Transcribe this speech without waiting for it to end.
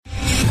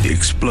The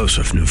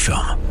explosive new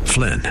film,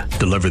 Flynn,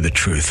 deliver the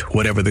truth,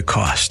 whatever the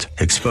cost,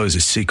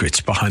 exposes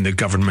secrets behind the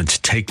government's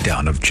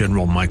takedown of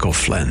General Michael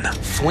Flynn.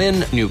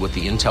 Flynn knew what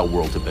the intel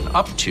world had been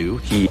up to.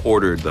 He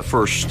ordered the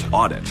first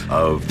audit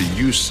of the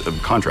use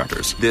of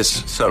contractors.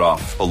 This set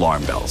off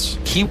alarm bells.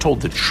 He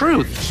told the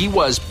truth. He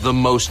was the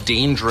most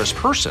dangerous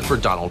person for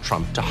Donald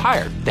Trump to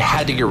hire. They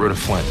had to get rid of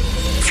Flynn.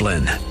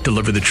 Flynn,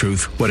 deliver the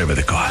truth, whatever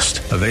the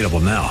cost. Available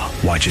now.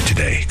 Watch it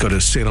today. Go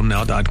to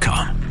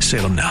salemnow.com.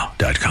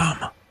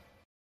 salemnow.com.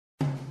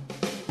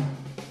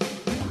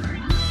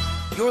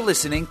 You're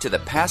listening to the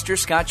Pastor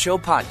Scott Show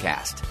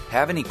podcast.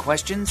 Have any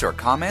questions or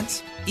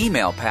comments?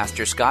 Email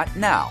Pastor Scott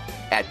now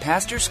at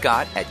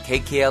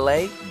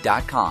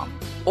pastorscott@kkla.com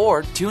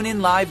or tune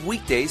in live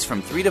weekdays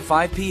from 3 to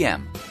 5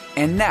 p.m.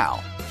 And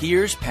now,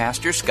 here's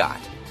Pastor Scott.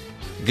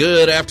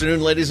 Good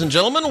afternoon, ladies and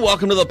gentlemen.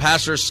 Welcome to the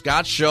Pastor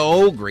Scott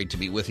Show. Great to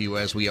be with you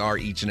as we are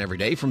each and every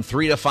day from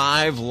 3 to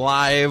 5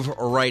 live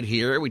right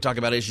here. We talk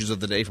about issues of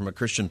the day from a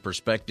Christian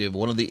perspective.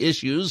 One of the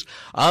issues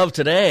of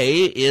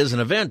today is an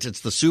event. It's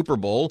the Super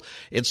Bowl.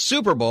 It's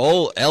Super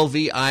Bowl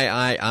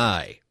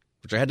LVIII.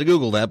 Which I had to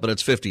Google that, but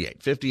it's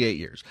 58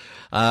 years.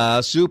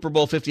 Super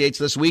Bowl 58's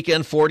this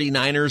weekend,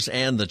 49ers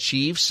and the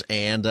Chiefs.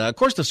 And, of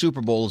course, the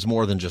Super Bowl is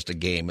more than just a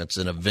game. It's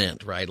an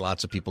event, right?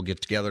 Lots of people get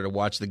together to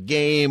watch the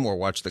game or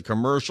watch the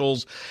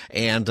commercials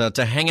and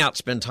to hang out,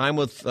 spend time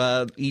with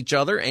each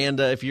other. And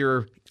if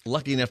you're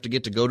lucky enough to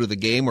get to go to the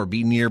game or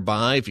be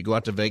nearby, if you go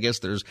out to Vegas,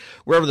 there's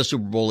wherever the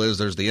Super Bowl is,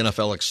 there's the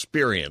NFL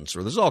experience,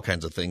 or there's all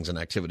kinds of things and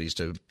activities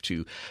to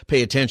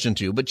pay attention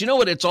to. But you know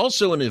what? It's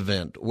also an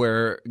event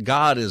where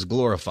God is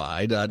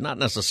glorified, not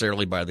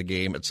necessarily by the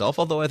game itself,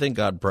 although I think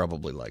God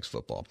probably likes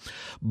football,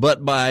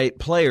 but by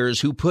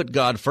players who put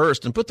God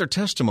first and put their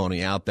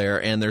testimony out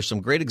there. And there's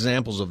some great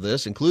examples of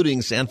this,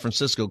 including San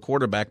Francisco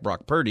quarterback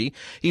Brock Purdy.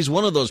 He's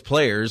one of those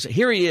players.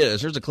 Here he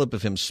is. Here's a clip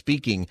of him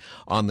speaking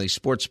on the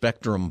Sports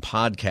Spectrum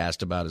podcast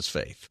about his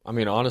faith. I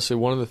mean, honestly,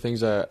 one of the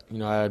things that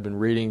I had been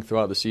reading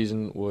throughout the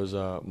season was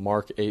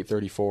Mark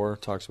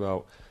 8:34 talks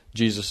about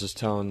Jesus is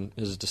telling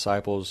his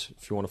disciples,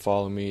 if you want to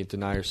follow me,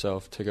 deny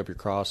yourself, take up your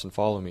cross, and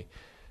follow me.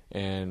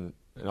 And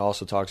it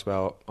also talks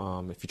about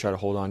if you try to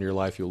hold on to your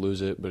life, you'll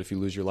lose it, but if you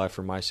lose your life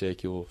for my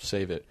sake, you'll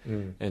save it.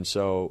 And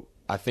so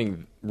I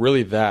think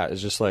really that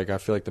is just like, I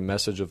feel like the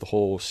message of the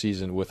whole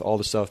season with all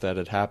the stuff that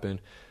had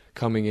happened,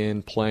 coming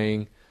in,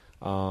 playing,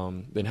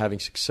 been having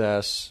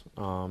success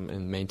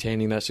and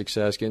maintaining that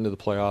success, getting to the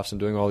playoffs and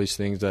doing all these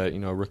things that,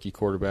 a rookie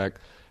quarterback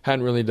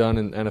hadn't really done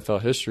in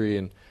NFL history.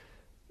 And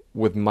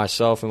with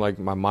myself and like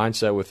my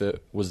mindset with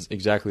it was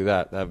exactly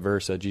that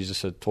verse that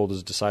Jesus had told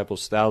his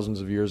disciples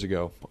thousands of years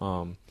ago.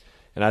 And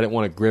I didn't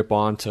want to grip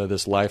on to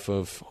this life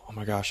of, oh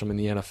my gosh, I'm in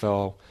the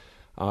NFL.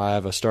 I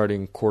have a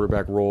starting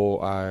quarterback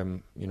role. I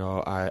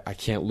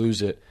can't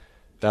lose it.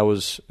 It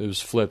was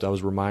flipped. I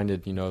was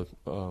reminded,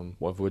 of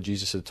what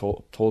Jesus had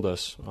told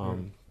us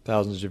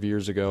thousands of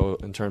years ago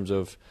in terms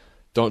of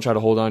don't try to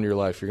hold on to your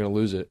life. You're going to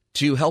lose it.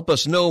 To help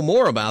us know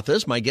more about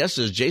this, my guest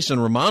is Jason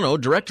Romano,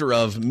 Director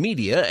of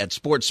Media at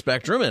Sports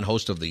Spectrum and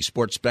host of the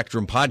Sports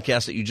Spectrum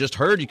podcast that you just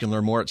heard. You can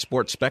learn more at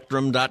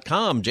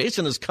sportspectrum.com.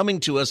 Jason is coming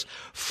to us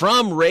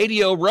from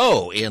Radio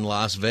Row in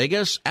Las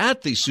Vegas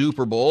at the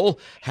Super Bowl,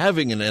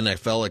 having an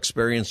NFL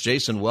experience.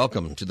 Jason,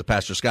 welcome to the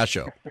Pastor Scott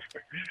Show.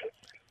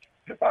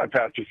 Hi,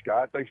 Pastor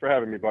Scott. Thanks for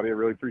having me, buddy. I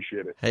really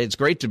appreciate it. Hey, it's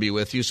great to be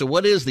with you. So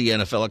what is the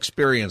NFL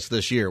experience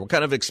this year? What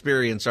kind of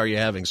experience are you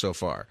having so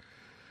far?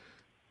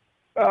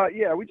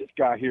 We just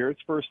got here. It's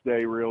first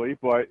day, really,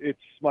 but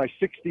it's my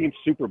 16th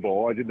Super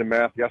Bowl. I did the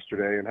math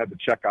yesterday and had to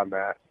check on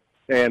that.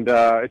 And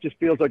it just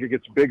feels like it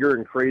gets bigger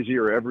and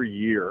crazier every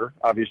year.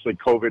 Obviously,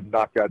 COVID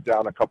knocked that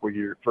down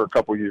for a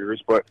couple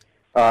years, but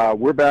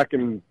we're back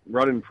and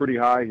running pretty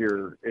high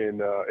here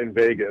in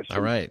Vegas. All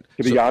right.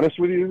 And to be honest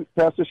with you,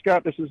 Pastor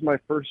Scott, this is my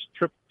first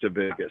trip to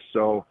Vegas,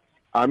 so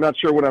I'm not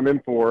sure what I'm in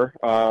for,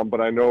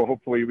 but I know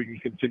hopefully we can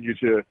continue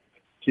to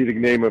see the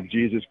name of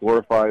Jesus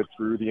glorified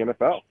through the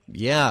NFL.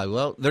 Yeah,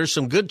 well, there's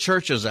some good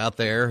churches out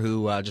there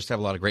who just have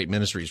a lot of great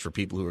ministries for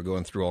people who are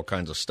going through all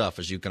kinds of stuff,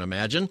 as you can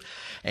imagine.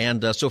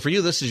 And so for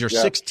you, this is your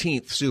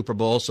 16th Super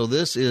Bowl, so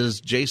this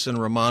is Jason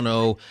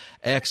Romano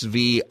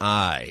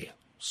XVI.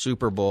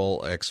 Super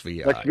Bowl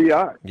XVI.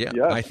 XVI. Yeah,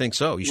 yes. I think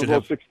so. You should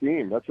have have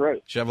 16. That's right.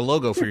 You should have a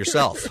logo for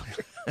yourself.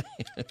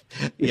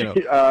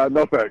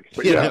 No thanks.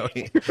 But yeah.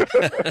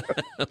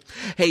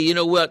 Hey, you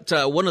know what?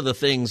 One of the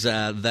things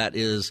that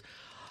is,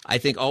 I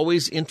think,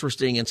 always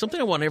interesting and something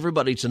I want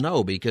everybody to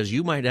know, because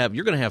you're going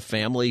to have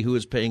family who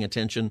is paying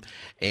attention,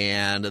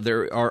 and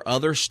there are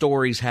other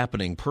stories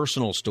happening,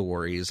 personal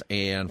stories,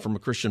 and from a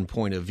Christian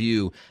point of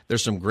view,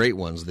 there's some great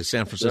ones. The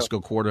San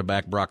Francisco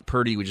quarterback, Brock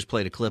Purdy, we just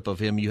played a clip of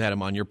him. You had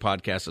him on your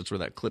podcast. That's where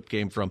that clip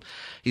came from.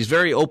 He's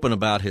very open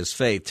about his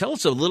faith. Tell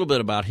us a little bit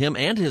about him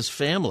and his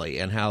family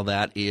and how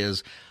that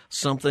is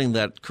something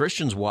that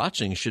Christians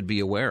watching should be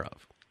aware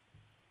of.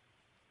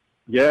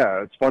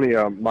 Yeah, it's funny.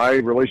 My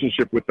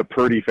relationship with the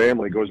Purdy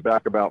family goes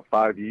back about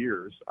 5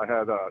 years. I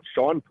had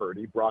Sean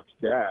Purdy, Brock's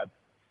dad,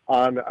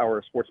 on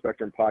our Sports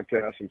Spectrum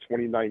podcast in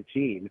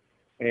 2019.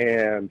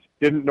 and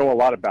didn't know a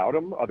lot about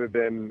him other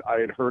than I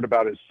had heard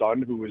about his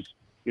son, who was,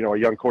 a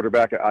young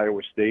quarterback at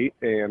Iowa State,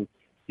 and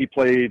he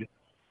played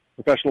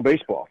professional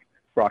baseball,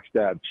 Brock's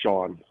dad,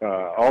 Sean,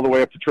 all the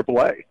way up to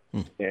AAA,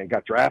 and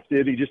got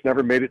drafted. He just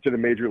never made it to the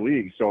major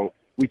league. So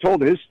we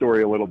told his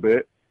story a little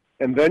bit,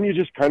 and then you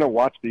just kind of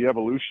watch the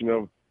evolution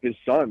of his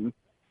son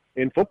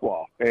in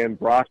football. And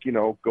Brock,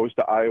 goes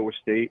to Iowa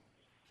State,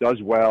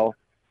 does well,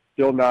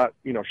 still not,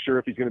 sure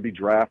if he's going to be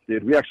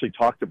drafted. We actually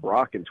talked to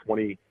Brock in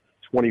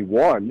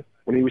 2021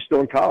 when he was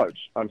still in college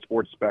on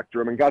Sports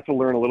Spectrum, and got to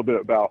learn a little bit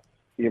about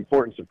the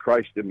importance of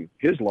Christ in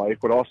his life,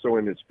 but also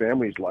in his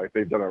family's life.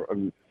 They've done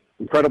an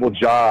incredible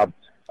job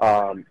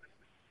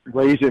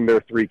raising their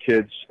three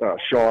kids,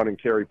 Sean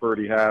and Carrie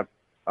Purdy have,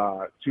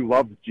 to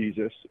love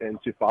Jesus and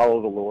to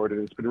follow the Lord.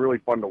 And it's been really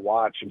fun to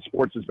watch, and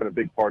sports has been a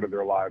big part of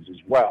their lives as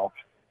well.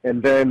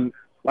 And then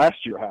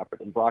last year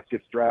happened, and Brock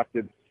gets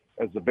drafted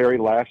as the very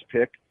last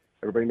pick.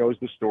 Everybody knows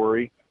the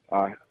story.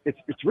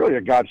 It's really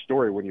a God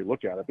story when you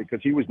look at it,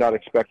 because he was not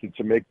expected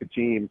to make the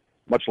team,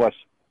 much less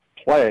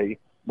play,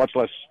 much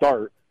less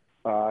start,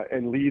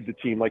 and lead the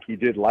team like he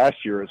did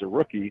last year as a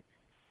rookie.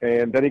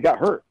 And then he got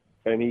hurt,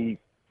 and he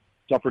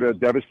suffered a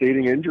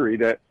devastating injury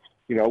that,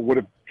 would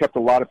have kept a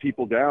lot of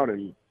people down.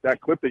 And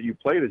that clip that you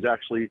played is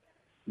actually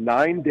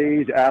 9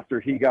 days after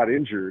he got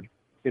injured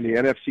in the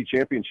NFC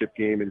Championship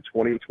game in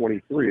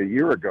 2023, a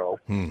year ago,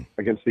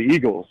 against the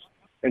Eagles.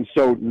 And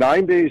so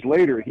 9 days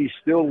later, he's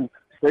still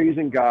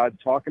praising God,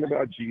 talking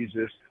about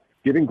Jesus,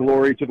 giving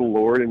glory to the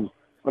Lord, and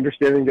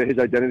understanding that his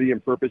identity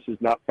and purpose is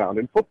not found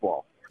in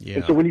football. Yeah.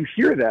 And so when you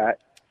hear that,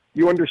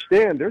 you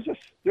understand there's a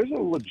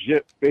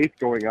legit faith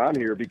going on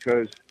here,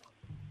 because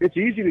it's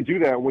easy to do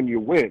that when you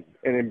win.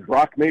 And then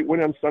Brock may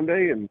win on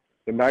Sunday, and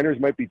the Niners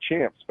might be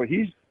champs. But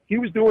he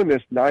was doing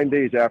this 9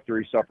 days after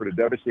he suffered a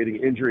devastating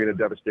injury and a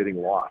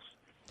devastating loss.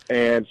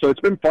 And so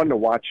it's been fun to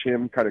watch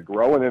him kind of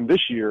grow. And then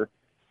this year,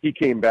 he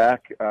came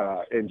back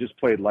and just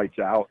played lights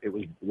out. It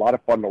was a lot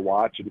of fun to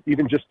watch. And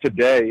even just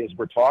today, as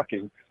we're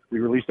talking, we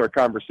released our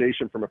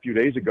conversation from a few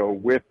days ago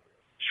with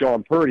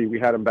Sean Purdy. We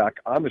had him back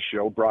on the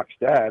show, Brock's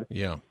dad,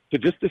 to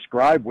just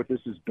describe what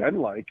this has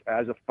been like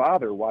as a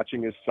father,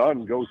 watching his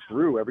son go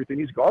through everything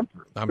he's gone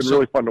through. It's been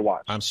really fun to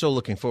watch. I'm so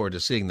looking forward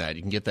to seeing that.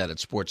 You can get that at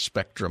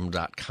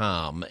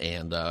sportsspectrum.com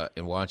and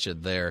watch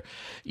it there.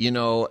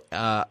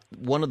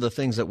 One of the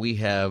things that we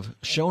have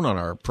shown on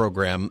our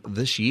program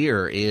this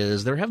year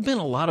is there have been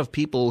a lot of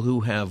people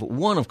who have,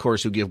 one, of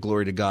course, who give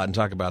glory to God and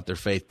talk about their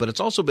faith, but it's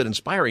also been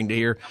inspiring to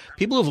hear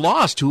people who've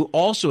lost who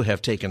also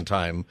have taken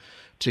time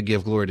to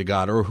give glory to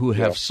God, or who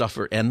have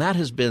suffered. And that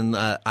has been,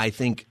 I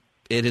think,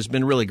 it has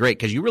been really great,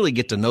 because you really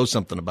get to know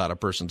something about a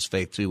person's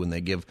faith, too, when they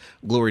give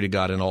glory to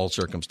God in all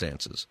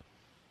circumstances.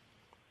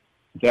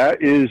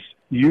 That is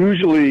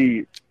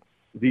usually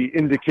the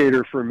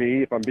indicator for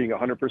me, if I'm being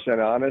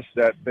 100% honest,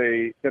 that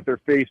their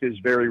faith is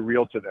very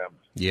real to them.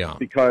 Yeah.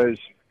 Because,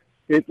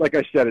 like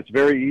I said, it's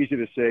very easy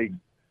to say,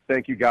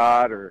 thank you,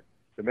 God, or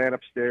the man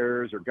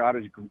upstairs, or God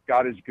is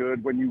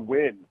good when you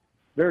win.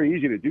 Very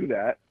easy to do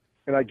that.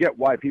 And I get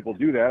why people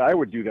do that. I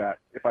would do that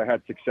if I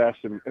had success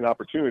and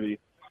opportunity.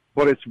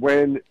 But it's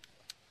when,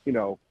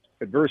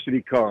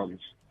 adversity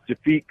comes,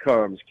 defeat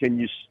comes, can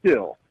you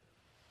still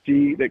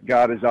see that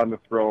God is on the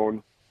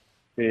throne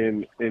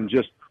in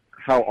just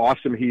how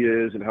awesome he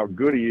is and how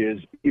good he is,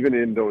 even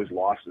in those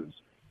losses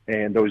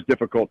and those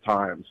difficult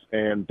times.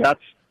 And that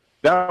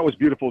was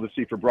beautiful to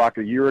see for Brock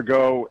a year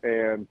ago,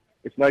 and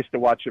it's nice to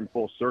watch him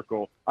full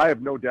circle. I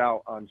have no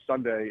doubt on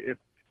Sunday,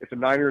 if the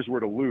Niners were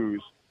to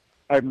lose,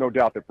 I have no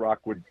doubt that Brock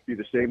would be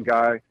the same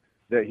guy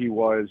that he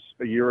was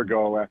a year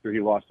ago after he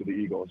lost to the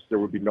Eagles. There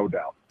would be no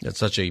doubt. That's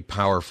such a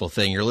powerful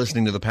thing. You're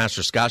listening to the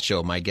Pastor Scott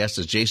Show. My guest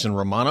is Jason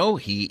Romano.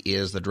 He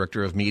is the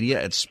director of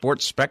media at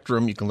Sports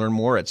Spectrum. You can learn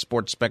more at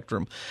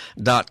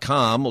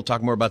sportsspectrum.com. We'll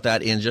talk more about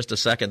that in just a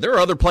second. There are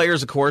other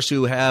players, of course,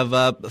 who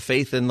have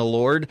faith in the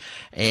Lord.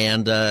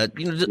 And,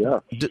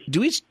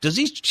 does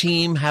each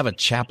team have a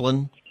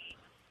chaplain?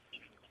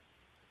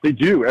 They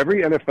do.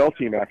 Every NFL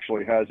team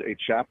actually has a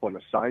chaplain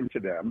assigned to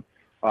them.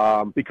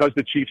 Because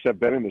the Chiefs have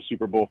been in the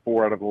Super Bowl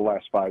 4 out of the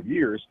last 5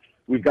 years,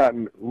 we've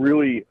gotten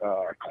really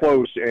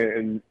close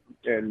and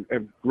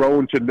have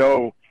grown to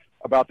know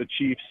about the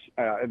Chiefs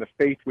and the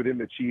faith within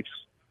the Chiefs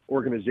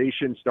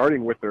organization,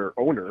 starting with their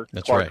owner,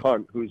 Clark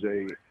Hunt, who's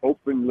a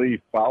open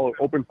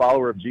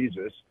follower of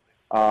Jesus.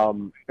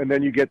 And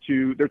then you get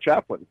to their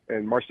chaplain,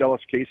 and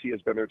Marcellus Casey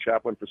has been their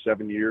chaplain for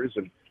 7 years,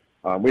 and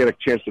we had a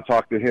chance to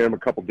talk to him a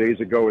couple days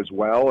ago as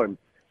well, and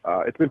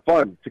it's been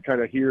fun to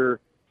kind of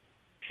hear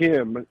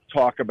him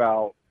talk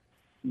about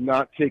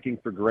not taking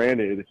for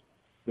granted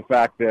the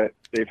fact that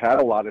they've had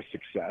a lot of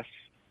success,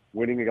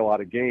 winning a lot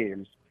of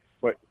games.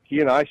 But he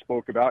and I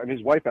spoke about, and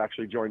his wife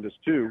actually joined us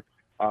too,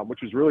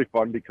 which was really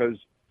fun, because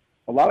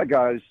a lot of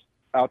guys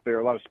out there,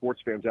 a lot of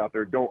sports fans out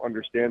there, don't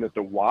understand that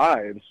the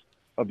wives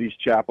of these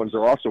chaplains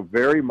are also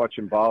very much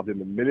involved in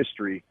the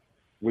ministry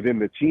within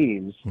the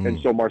teams.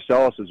 And so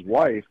Marcellus's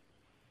wife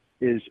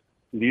is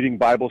leading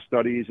Bible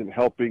studies and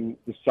helping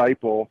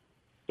disciple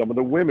some of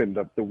the women,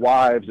 the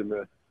wives and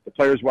the the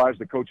players' wives,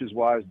 the coaches'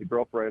 wives, the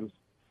girlfriends.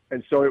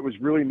 And so it was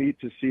really neat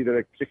to see that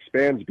it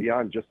expands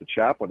beyond just the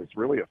chaplain. It's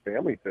really a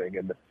family thing.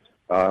 And,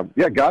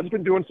 God's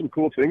been doing some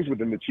cool things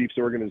within the Chiefs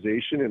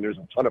organization, and there's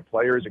a ton of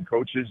players and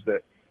coaches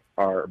that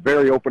are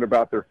very open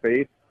about their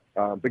faith.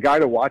 The guy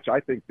to watch, I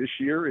think, this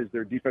year is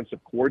their defensive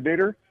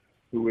coordinator,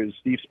 who is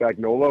Steve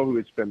Spagnuolo, who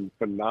has been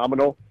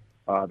phenomenal.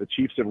 The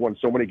Chiefs have won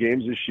so many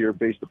games this year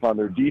based upon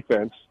their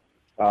defense,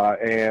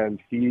 and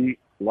he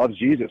loves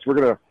Jesus. We're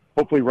going to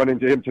hopefully run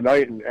into him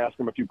tonight and ask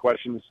him a few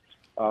questions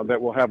that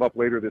we'll have up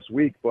later this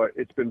week. But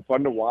it's been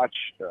fun to watch,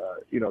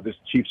 this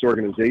Chiefs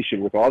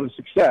organization with all the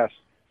success,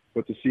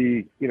 but to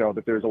see,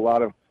 that there's a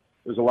lot of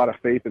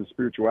faith and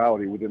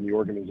spirituality within the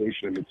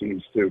organization and the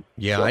teams too.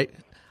 Yeah, so,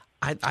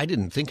 I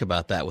didn't think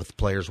about that with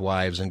players'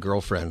 wives and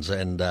girlfriends,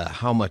 and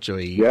how much of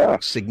a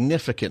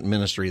significant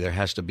ministry there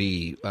has to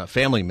be,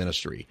 family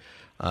ministry.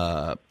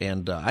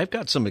 And I've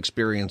got some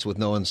experience with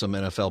knowing some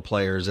NFL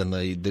players and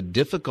the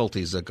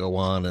difficulties that go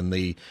on, and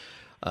the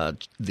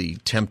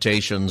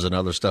temptations and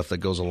other stuff that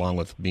goes along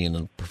with being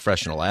a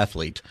professional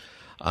athlete.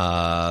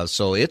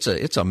 So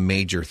it's a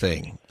major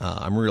thing.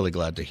 I'm really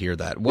glad to hear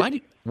that. Why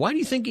do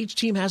you think each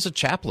team has a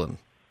chaplain?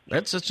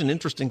 That's such an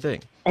interesting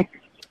thing.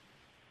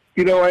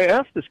 I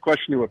asked this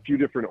question to a few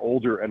different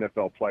older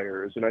NFL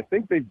players, and I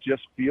think they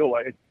just feel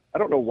like, I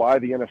don't know why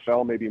the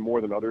NFL maybe more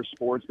than other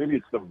sports. Maybe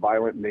it's the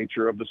violent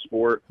nature of the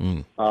sport.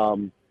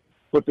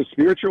 But the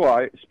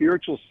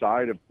spiritual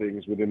side of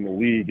things within the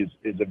league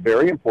is a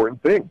very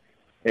important thing.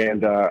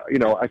 And,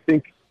 I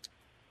think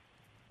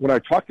when I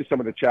talk to some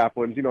of the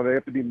chaplains, they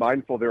have to be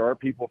mindful there are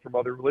people from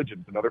other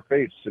religions and other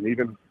faiths and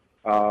even,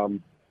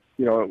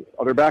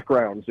 other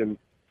backgrounds. And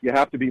you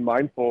have to be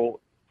mindful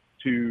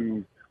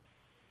to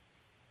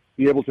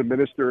be able to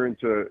minister and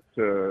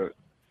to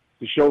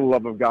show the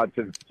love of God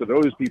to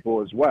those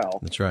people as well.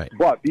 That's right.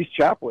 But these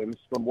chaplains,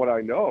 from what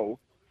I know,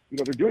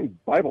 they're doing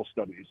Bible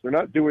studies. They're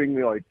not doing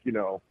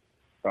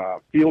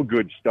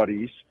feel-good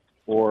studies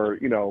or,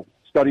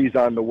 studies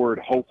on the word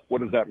hope.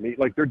 What does that mean?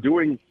 Like, they're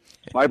doing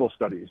Bible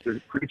studies.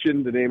 They're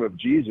preaching the name of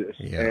Jesus,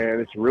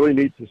 and it's really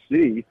neat to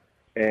see.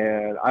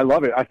 And I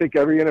love it. I think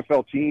every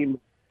NFL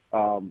team,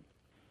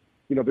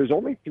 there's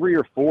only 3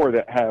 or 4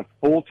 that have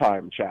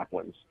full-time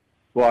chaplains,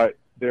 but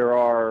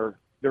there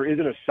is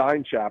an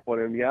assigned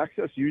chaplain, and the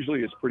access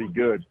usually is pretty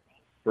good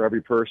for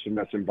every person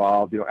that's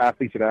involved.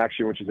 Athletes in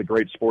Action, which is a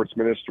great sports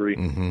ministry,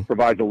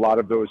 provides a lot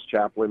of those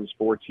chaplains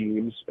for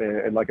teams.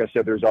 And like I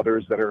said, there's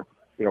others that are,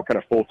 kind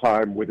of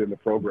full-time within the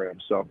program.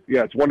 So,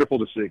 yeah, it's wonderful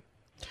to see.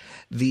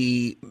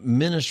 The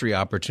ministry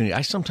opportunity,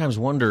 I sometimes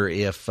wonder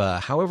if,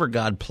 however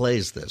God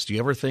plays this, do you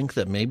ever think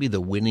that maybe the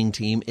winning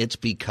team, it's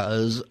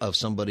because of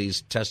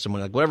somebody's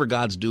testimony, like whatever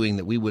God's doing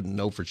that we wouldn't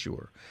know for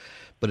sure,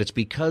 but it's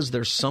because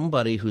there's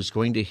somebody who's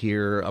going to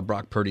hear a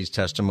Brock Purdy's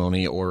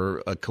testimony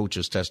or a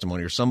coach's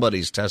testimony or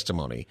somebody's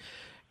testimony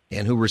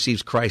and who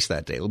receives Christ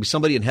that day. There'll be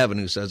somebody in heaven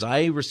who says,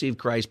 I received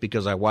Christ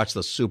because I watched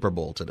the Super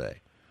Bowl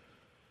today.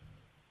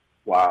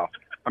 Wow.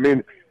 I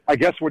mean, I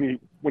guess when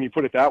you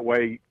put it that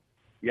way,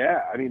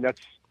 yeah, I mean,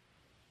 that's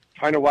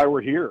kind of why we're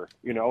here.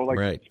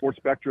 Right. Sports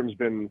Spectrum's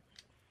been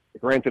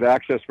granted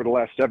access for the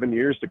last 7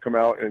 years to come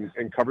out and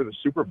cover the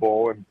Super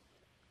Bowl. And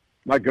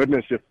my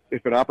goodness,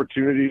 if an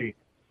opportunity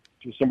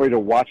for somebody to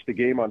watch the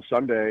game on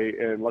Sunday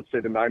and let's say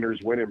the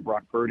Niners win and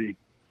Brock Purdy,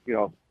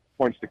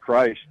 points to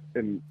Christ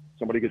and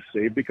somebody gets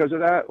saved because of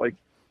that, like,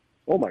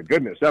 oh my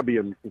goodness, that'd be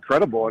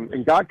incredible.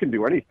 And God can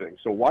do anything.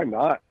 So why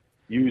not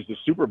use the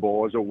Super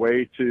Bowl as a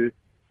way to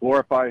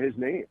glorify his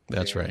name?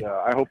 That's right.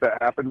 I hope that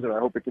happens, and I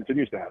hope it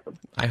continues to happen.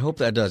 I hope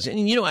that does. And,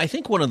 I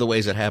think one of the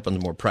ways that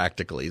happens more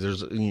practically,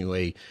 there's,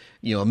 a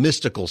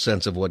mystical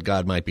sense of what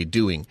God might be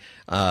doing,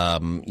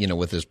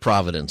 with his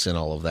providence and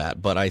all of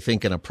that. But I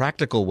think in a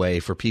practical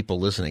way for people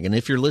listening, and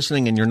if you're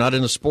listening and you're not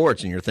into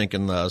sports and you're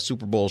thinking the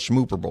Super Bowl,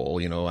 Schmooper Bowl,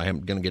 I am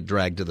going to get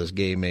dragged to this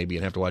game maybe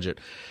and have to watch it,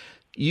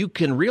 you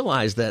can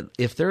realize that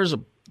if there's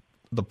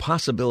the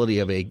possibility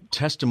of a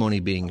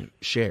testimony being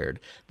shared,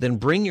 then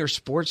bring your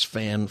sports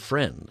fan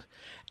friend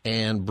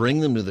and bring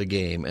them to the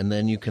game, and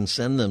then you can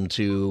send them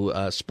to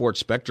Sports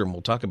Spectrum.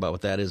 We'll talk about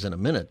what that is in a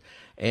minute.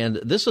 And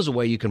this is a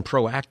way you can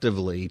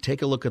proactively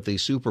take a look at the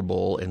Super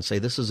Bowl and say,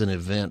 this is an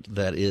event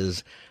that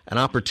is an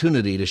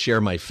opportunity to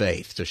share my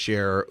faith, to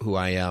share who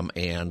I am,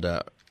 and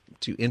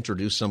to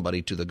introduce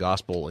somebody to the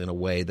gospel in a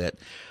way that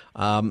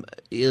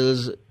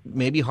is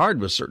maybe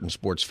hard with certain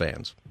sports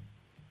fans.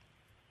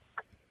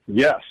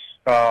 Yes.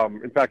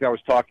 In fact, I was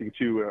talking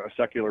to a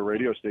secular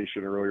radio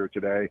station earlier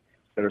today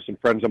that are some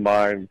friends of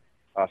mine,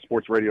 a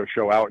sports radio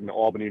show out in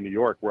Albany, New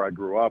York, where I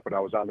grew up, and I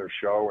was on their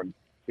show. And,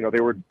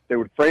 they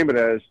would frame it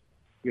as,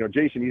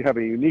 Jason, you have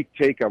a unique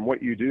take on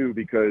what you do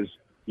because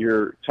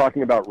you're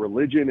talking about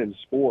religion and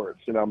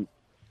sports. And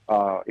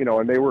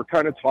and they were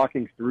kind of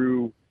talking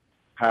through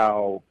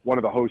how one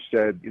of the hosts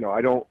said,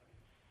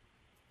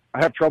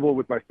 I have trouble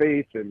with my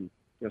faith, and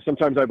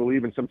sometimes I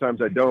believe and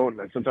sometimes I don't,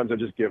 and sometimes I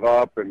just give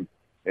up. And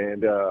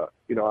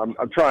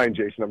I'm trying,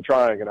 Jason, I'm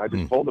trying. And I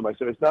just told him, I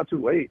said, it's not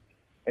too late.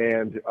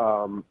 And,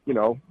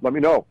 let me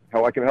know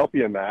how I can help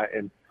you in that.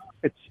 And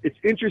it's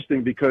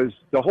interesting because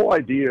the whole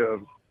idea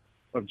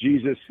of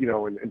Jesus,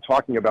 and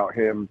talking about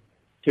him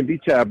can be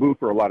taboo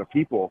for a lot of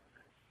people,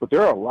 but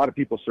there are a lot of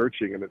people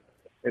searching.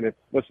 And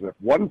listen, if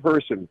one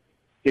person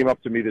came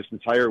up to me this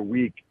entire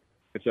week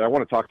and said, I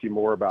want to talk to you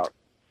more about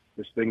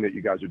this thing that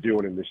you guys are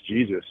doing in this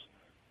Jesus,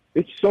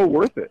 it's so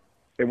worth it.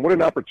 And what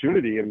an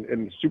opportunity. And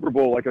the Super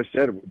Bowl, like I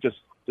said, just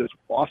this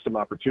awesome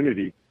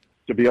opportunity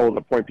to be able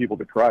to point people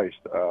to Christ.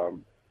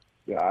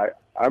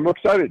 I'm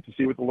excited to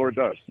see what the Lord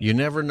does. You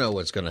never know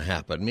what's going to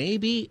happen.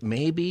 Maybe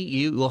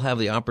you will have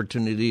the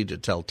opportunity to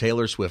tell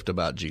Taylor Swift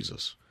about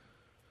Jesus.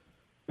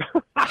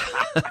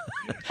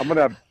 I'm going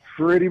to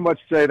pretty much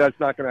say that's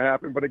not going to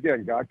happen. But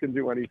again, God can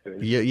do anything.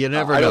 You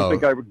never know. I don't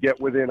think I would get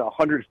within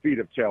 100 feet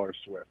of Taylor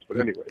Swift. But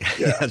anyway,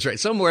 yeah. That's right.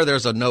 Somewhere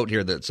there's a note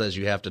here that says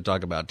you have to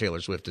talk about Taylor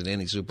Swift in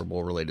any Super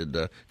Bowl related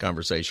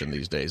conversation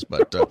these days.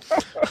 But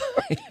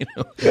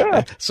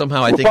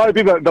somehow I think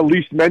probably be the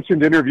least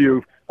mentioned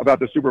interview about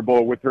the Super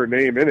Bowl with her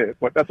name in it.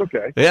 But that's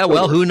okay. Yeah.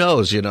 Well, who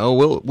knows?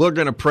 We're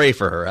going to pray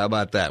for her. How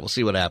about that? We'll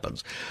see what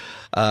happens.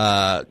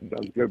 Sounds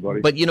good,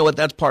 buddy. But you know what?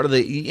 That's part of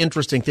the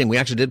interesting thing. We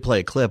actually did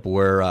play a clip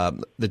where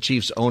the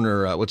Chiefs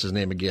owner, what's his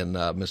name again,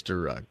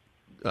 Mr.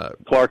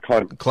 Clark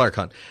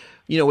Hunt,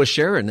 was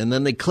sharing, and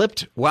then they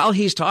clipped while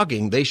he's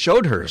talking. They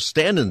showed her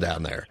standing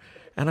down there,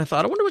 and I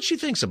thought, I wonder what she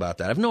thinks about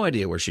that. I have no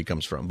idea where she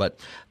comes from, but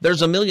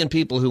there's a million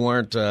people who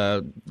aren't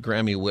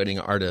Grammy-winning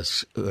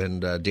artists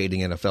and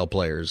dating NFL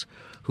players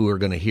who are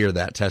going to hear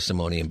that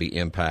testimony and be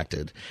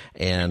impacted.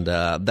 And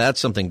that's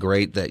something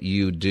great that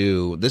you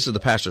do. This is the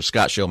Pastor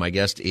Scott Show. My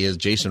guest is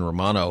Jason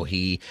Romano.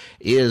 He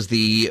is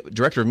the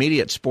Director of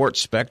Media at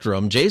Sports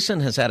Spectrum.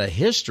 Jason has had a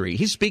history.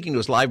 He's speaking to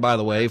us live, by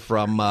the way,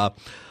 from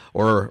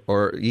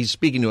or he's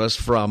speaking to us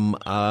from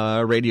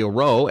Radio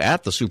Row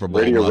at the Super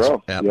Bowl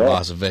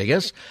Las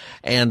Vegas.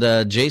 And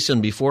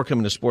Jason, before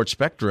coming to Sports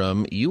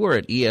Spectrum, you were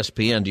at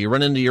ESPN. Do you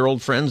run into your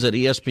old friends at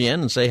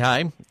ESPN and say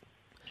hi?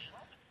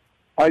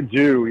 I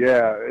do,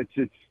 yeah.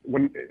 It's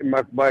when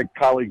my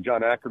colleague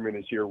John Ackerman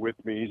is here with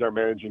me. He's our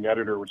managing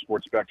editor with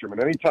Sports Spectrum,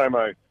 and anytime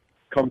I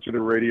come to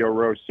the Radio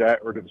Row set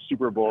or to the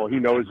Super Bowl, he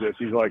knows this.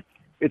 He's like,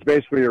 it's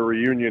basically a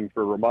reunion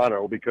for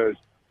Romano because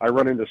I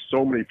run into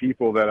so many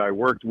people that I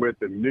worked with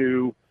and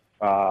knew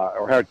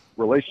or had a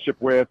relationship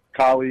with,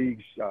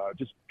 colleagues,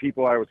 just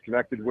people I was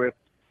connected with.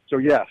 So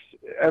yes,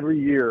 every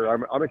year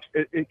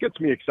it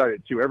gets me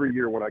excited too. Every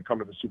year when I come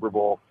to the Super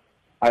Bowl,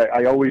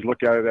 I always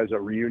look at it as a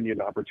reunion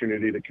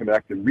opportunity to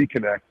connect and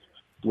reconnect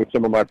with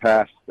some of my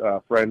past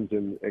friends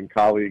and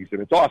colleagues,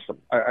 and it's awesome.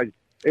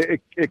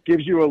 It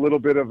gives you a little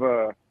bit of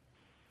a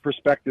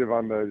perspective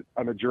on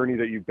the journey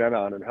that you've been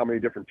on and how many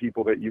different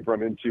people that you've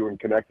run into and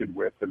connected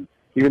with. And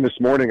even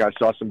this morning, I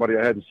saw somebody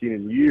I hadn't seen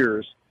in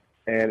years,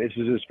 and this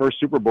is his first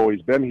Super Bowl.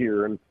 He's been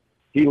here, and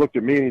he looked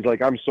at me and he's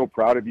like, "I'm so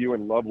proud of you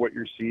and love what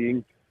you're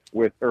seeing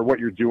or what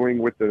you're doing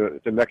with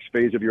the next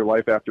phase of your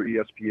life after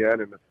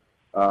ESPN."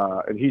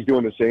 And he's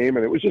doing the same,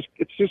 and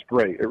it's just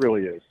great. It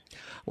really is.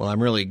 Well,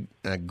 I'm really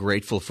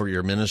grateful for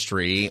your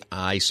ministry.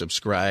 I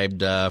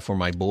subscribed for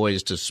my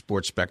boys to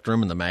Sports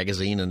Spectrum and the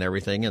magazine and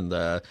everything, and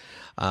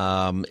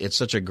it's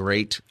such a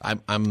great.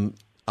 I'm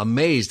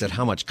amazed at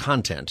how much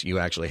content you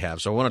actually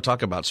have. So I want to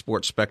talk about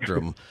Sports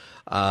Spectrum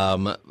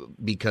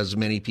because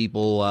many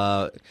people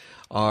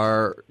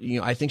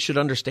I think should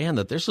understand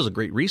that this is a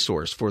great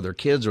resource for their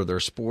kids or their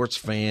sports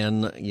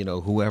fan,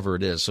 whoever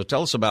it is. So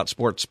tell us about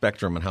Sports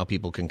Spectrum and how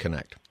people can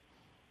connect.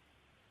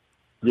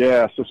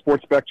 Yeah, so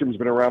Sports Spectrum's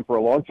been around for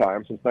a long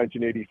time, since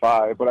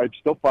 1985, but I'm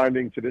still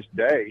finding to this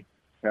day,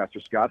 Pastor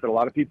Scott, that a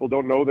lot of people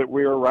don't know that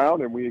we're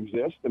around and we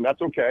exist, and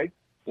that's okay.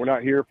 We're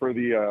not here for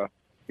the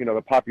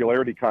the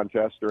popularity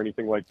contest or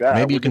anything like that.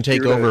 Maybe you can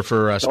take over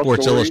for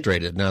Sports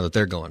Illustrated now that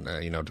they're going,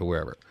 to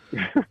wherever.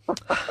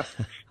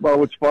 Well,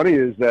 what's funny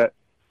is that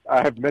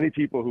I have many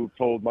people who've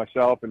told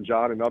myself and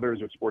John and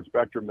others at Sports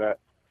Spectrum that,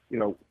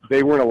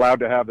 they weren't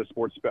allowed to have the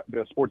Sports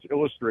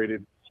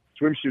Illustrated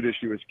swimsuit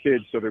issue as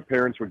kids, so their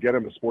parents would get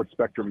them a Sports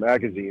Spectrum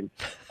magazine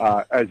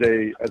as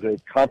a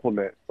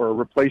compliment or a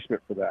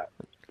replacement for that,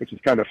 which is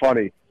kind of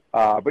funny.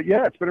 But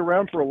yeah, it's been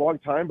around for a long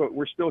time, but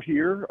we're still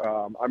here.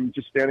 I'm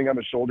just standing on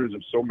the shoulders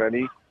of so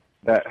many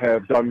that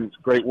have done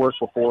great work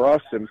before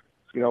us. And,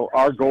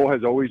 our goal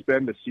has always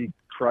been to see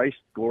Christ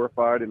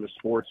glorified in the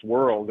sports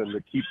world and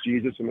to keep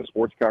Jesus in the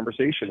sports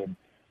conversation.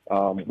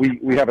 And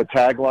we have a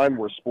tagline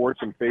where sports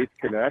and faith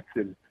connect,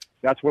 and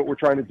that's what we're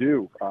trying to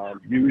do.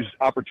 Use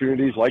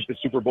opportunities like the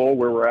Super Bowl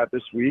where we're at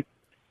this week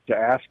to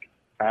ask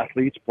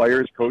athletes,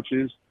 players,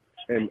 coaches,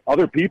 and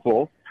other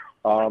people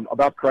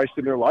about Christ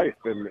in their life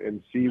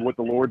and see what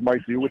the Lord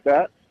might do with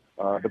that.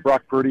 The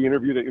Brock Purdy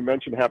interview that you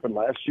mentioned happened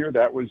last year.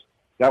 That was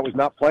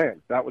not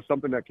planned. That was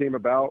something that came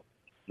about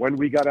when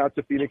we got out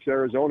to Phoenix,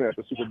 Arizona at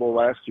the Super Bowl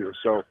last year.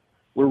 So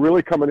we're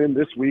really coming in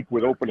this week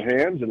with open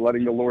hands and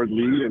letting the Lord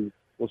lead, and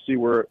we'll see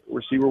where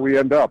we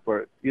end up.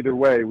 But either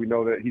way, we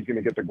know that he's going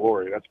to get the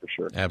glory. That's for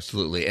sure.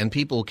 Absolutely. And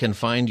people can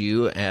find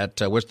you at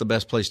what's the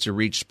best place to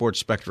reach Sports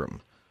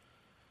Spectrum?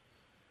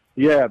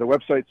 Yeah, the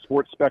website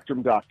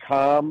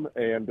sportspectrum.com,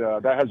 and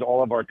that has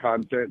all of our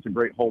content. It's a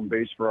great home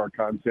base for our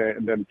content.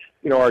 And then,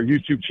 our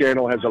YouTube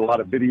channel has a lot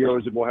of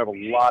videos, and we'll have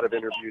a lot of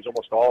interviews,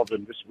 almost all of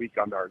them this week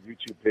on our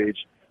YouTube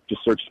page.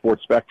 Just search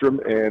Sports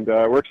Spectrum, and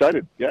we're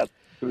excited. Yeah, it's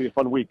going to be a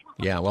fun week.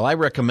 Yeah, well, I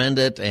recommend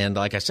it, and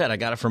like I said, I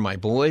got it for my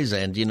boys,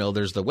 and,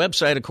 there's the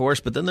website, of course,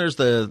 but then there's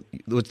the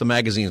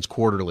magazine's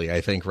quarterly,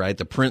 I think, right?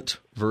 The print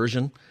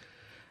version.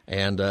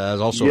 And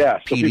there's also so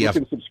PDF. People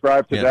can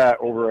subscribe to that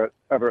over at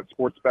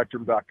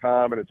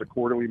sportspectrum.com, and it's a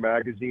quarterly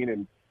magazine.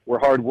 And we're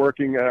hard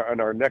working on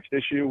our next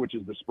issue, which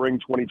is the spring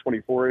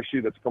 2024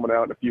 issue that's coming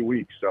out in a few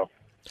weeks. So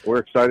we're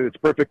excited. It's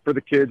perfect for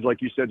the kids,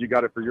 like you said. You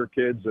got it for your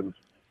kids, and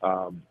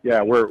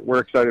we're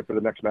excited for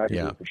the next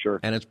magazine for sure.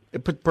 And it's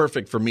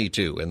perfect for me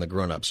too, and the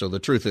grown-ups. So the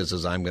truth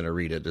is I'm going to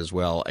read it as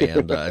well,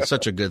 and it's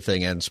such a good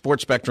thing. And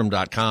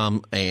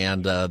sportspectrum.com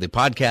and the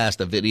podcast,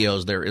 the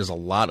videos, there is a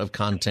lot of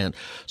content.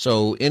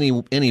 So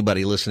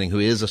anybody listening who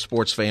is a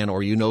sports fan,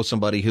 or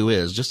somebody who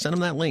is, just send them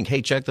that link.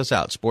 Hey, check this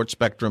out,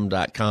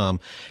 sportspectrum.com.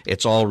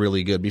 It's all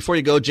really good. Before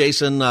you go,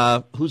 Jason,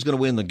 who's going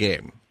to win the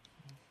game?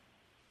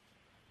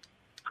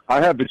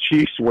 I have the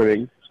Chiefs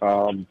winning.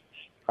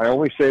 I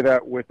only say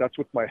that's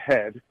with my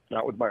head,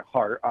 not with my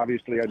heart.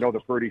 Obviously, I know the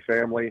Purdy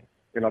family,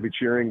 and I'll be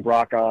cheering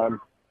Brock on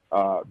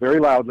very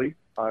loudly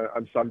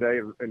on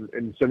Sunday, and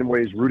in some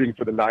ways rooting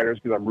for the Niners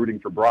because I'm rooting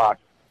for Brock.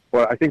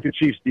 But I think the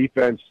Chiefs'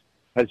 defense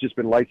has just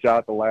been lights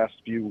out the last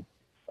few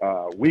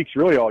weeks,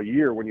 really all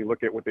year, when you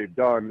look at what they've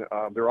done.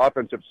 Their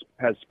offense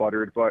has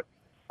sputtered, but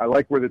I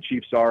like where the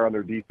Chiefs are on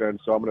their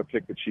defense, so I'm going to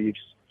pick the Chiefs.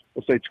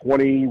 We'll say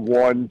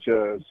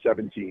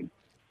 21-17.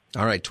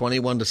 All right,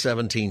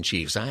 21-17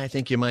 Chiefs. I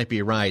think you might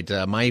be right.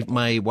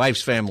 My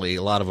wife's family,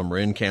 a lot of them are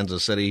in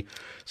Kansas City,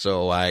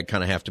 so I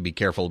kind of have to be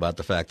careful about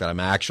the fact that I'm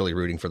actually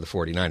rooting for the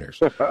 49ers.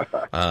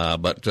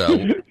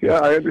 Yeah,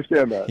 I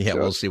understand that. Yeah,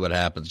 we'll see what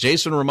happens.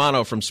 Jason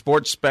Romano from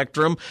Sports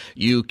Spectrum.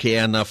 You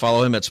can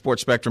follow him at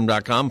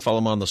sportspectrum.com. Follow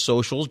him on the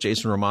socials,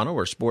 Jason Romano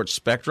or Sports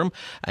Spectrum,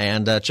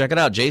 and check it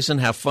out. Jason,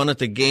 have fun at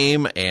the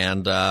game,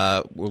 and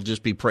we'll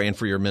just be praying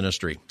for your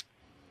ministry.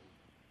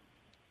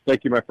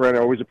 Thank you, my friend.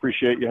 I always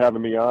appreciate you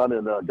having me on,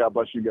 and God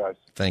bless you guys.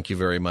 Thank you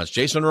very much.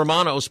 Jason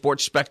Romano,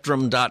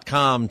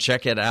 sportspectrum.com.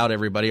 Check it out,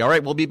 everybody. All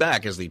right, we'll be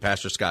back as the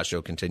Pastor Scott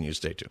Show continues.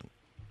 Stay tuned.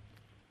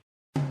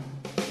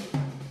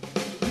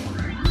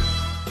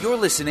 You're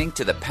listening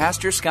to the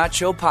Pastor Scott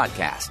Show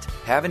podcast.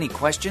 Have any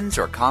questions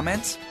or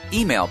comments?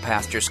 Email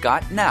Pastor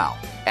Scott now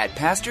at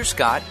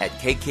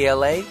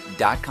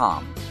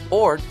pastorscott@kkla.com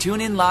or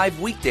tune in live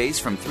weekdays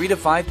from 3 to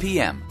 5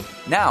 p.m.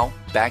 Now,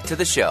 back to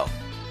the show.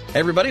 Hey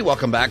everybody,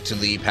 welcome back to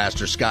the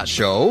Pastor Scott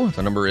Show.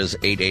 The number is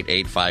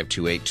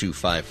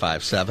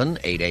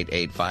 888-528-2557,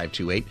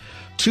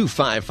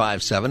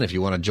 888-528-2557 if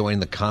you want to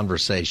join the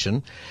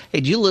conversation.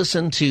 Hey, do you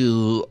listen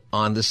to,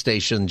 on this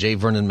station, J.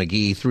 Vernon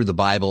McGee, Through the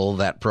Bible,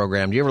 that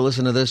program? Do you ever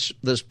listen to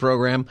this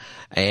program?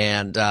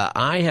 And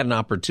I had an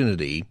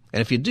opportunity,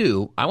 and if you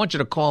do, I want you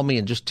to call me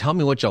and just tell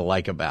me what you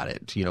like about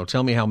it.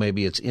 Tell me how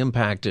maybe it's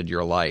impacted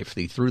your life,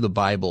 the Through the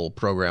Bible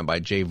program by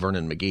J.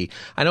 Vernon McGee.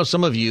 I know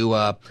some of you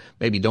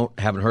maybe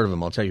haven't heard of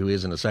him. I'll tell you who he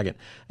is in a second.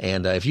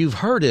 And if you've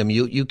heard him,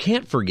 you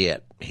can't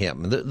forget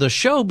him. The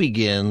show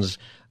begins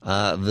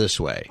this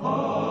way.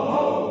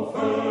 How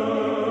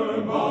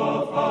firm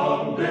a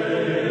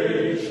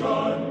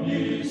foundation,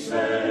 ye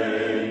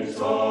saints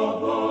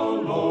of the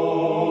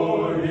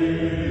Lord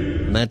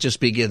is. And that just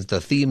begins the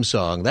theme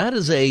song. That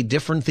is a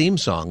different theme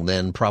song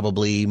than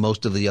probably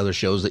most of the other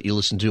shows that you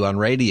listen to on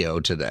radio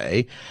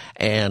today.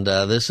 And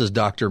this is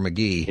Dr.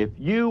 McGee. If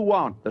you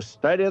want the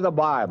study of the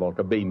Bible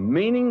to be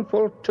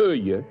meaningful to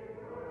you,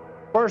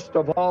 first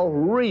of all,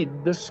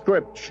 read the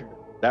Scripture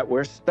that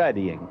we're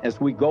studying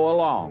as we go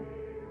along.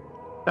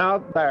 Now,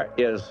 there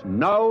is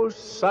no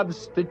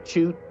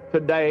substitute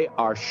today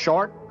or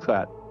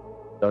shortcut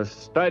to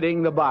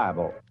studying the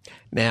Bible.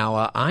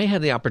 Now, I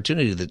had the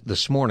opportunity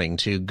this morning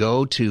to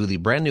go to the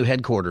brand new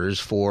headquarters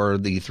for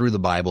the Through the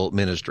Bible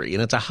ministry,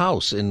 and it's a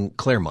house in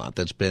Claremont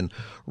that's been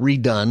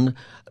redone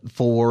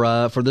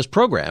for this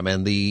program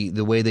and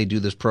the way they do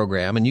this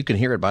program. And you can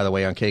hear it, by the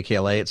way, on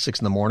KKLA at 6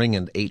 in the morning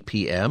and 8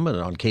 p.m. and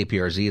on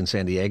KPRZ in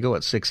San Diego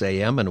at 6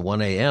 a.m. and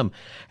 1 a.m.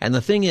 And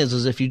the thing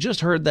is if you just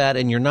heard that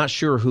and you're not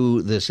sure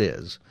who this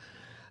is,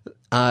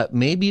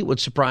 maybe it would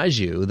surprise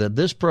you that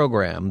this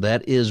program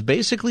that is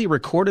basically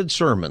recorded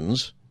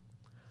sermons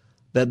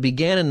that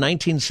began in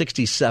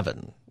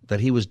 1967, that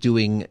he was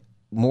doing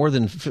more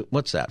than,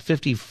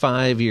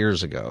 55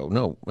 years ago.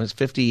 No, it's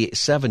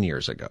 57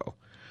 years ago.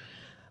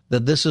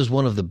 That this is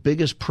one of the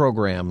biggest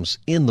programs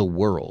in the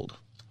world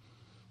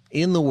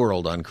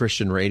on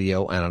Christian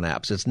radio and on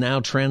apps. It's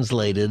now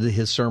translated.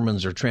 His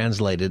sermons are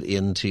translated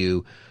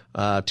into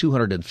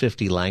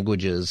 250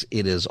 languages.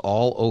 It is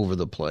all over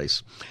the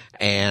place.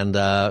 And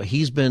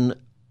he's been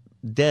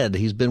dead.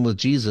 He's been with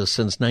Jesus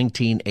since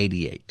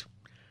 1988.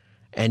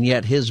 And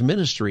yet his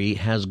ministry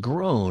has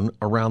grown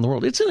around the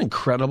world. It's an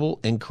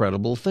incredible,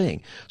 incredible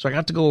thing. So I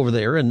got to go over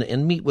there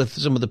and meet with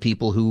some of the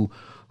people who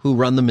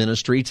run the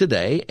ministry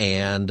today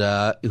and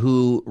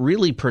who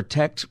really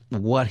protect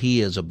what he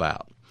is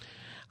about.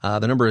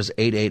 The number is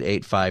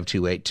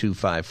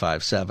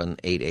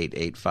 888-528-2557,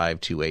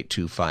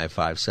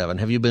 888-528-2557.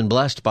 Have you been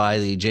blessed by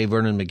the J.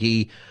 Vernon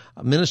McGee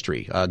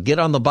ministry? Get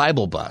on the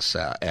Bible bus,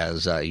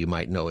 as you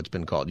might know it's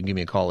been called. You can give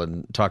me a call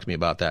and talk to me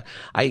about that.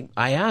 I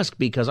ask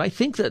because I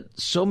think that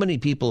so many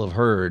people have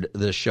heard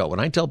this show. When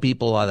I tell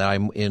people that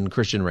I'm in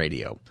Christian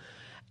radio,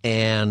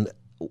 and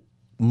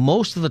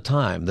most of the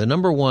time, the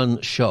number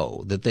one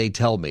show that they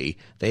tell me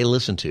they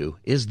listen to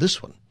is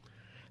this one.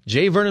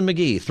 J. Vernon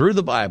McGee, Through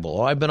the Bible.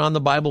 Oh, I've been on the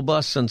Bible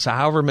bus since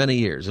however many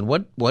years. And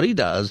what he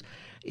does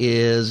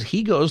is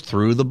he goes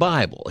through the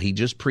Bible. He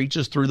just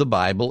preaches through the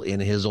Bible in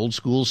his old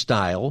school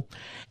style,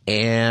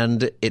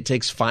 and it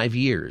takes 5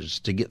 years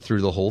to get through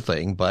the whole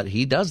thing, but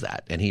he does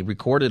that. And he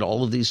recorded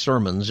all of these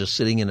sermons just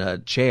sitting in a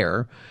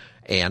chair.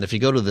 And if you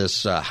go to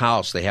this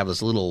house, they have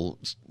this little,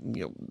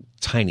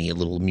 tiny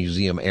little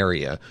museum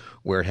area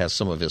where it has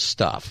some of his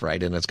stuff,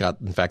 right? And it's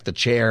got, in fact, the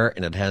chair,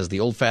 and it has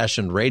the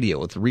old-fashioned radio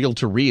with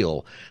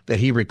reel-to-reel that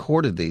he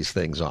recorded these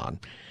things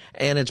on.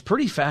 And it's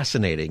pretty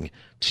fascinating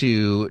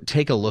to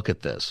take a look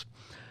at this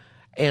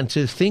and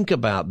to think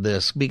about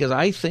this, because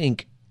I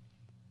think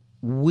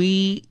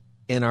we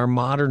in our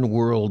modern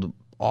world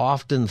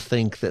often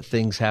think that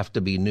things have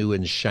to be new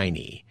and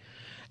shiny.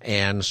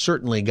 And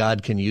certainly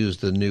God can use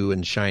the new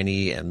and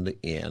shiny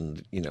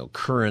and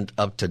current,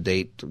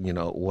 up-to-date,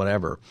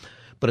 whatever.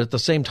 But at the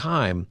same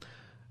time,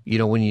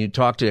 when you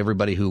talk to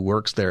everybody who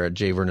works there at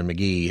J. Vernon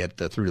McGee at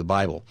Through the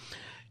Bible,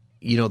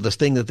 the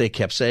thing that they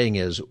kept saying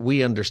is,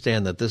 we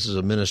understand that this is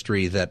a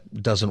ministry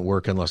that doesn't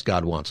work unless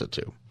God wants it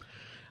to.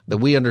 That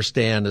we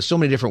understand, there's so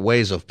many different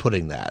ways of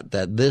putting that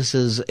this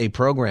is a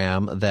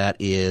program that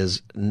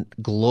is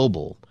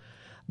global,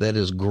 that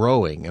is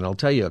growing. And I'll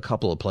tell you a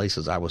couple of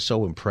places I was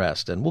so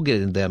impressed, and we'll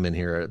get them in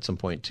here at some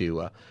point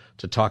to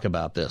talk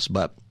about this.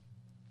 But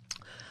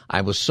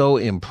I was so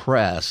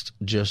impressed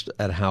just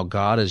at how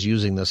God is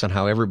using this and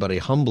how everybody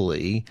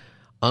humbly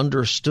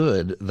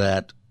understood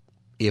that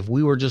if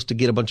we were just to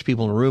get a bunch of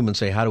people in a room and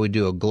say, how do we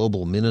do a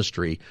global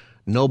ministry,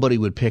 nobody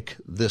would pick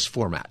this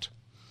format.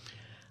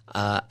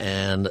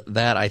 And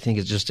that, I think,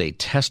 is just a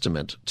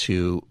testament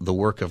to the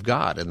work of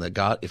God, and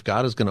that if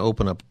God is going to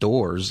open up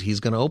doors, he's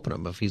going to open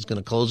them. If he's going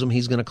to close them,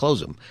 he's going to close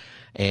them.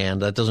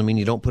 And that doesn't mean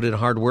you don't put in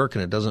hard work,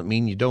 and it doesn't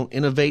mean you don't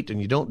innovate and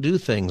you don't do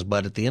things.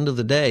 But at the end of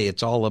the day,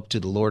 it's all up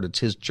to the Lord. It's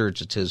his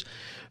church. It's his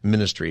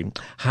ministry.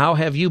 How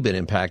have you been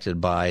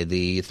impacted by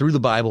the Through the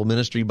Bible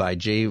ministry by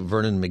J.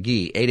 Vernon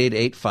McGee?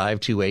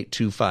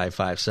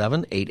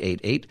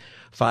 888-528-2557,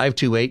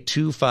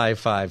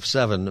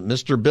 888-528-2557.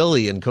 Mr.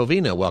 Billy in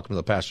Covina, welcome to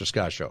the Pastor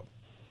Scott Show.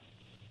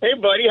 Hey,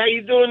 buddy, how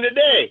you doing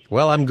today?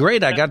 Well, I'm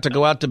great. I got to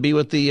go out to be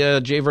with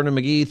the J. Vernon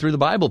McGee Through the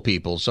Bible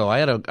people, so I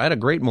had a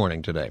great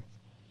morning today.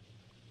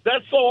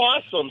 That's so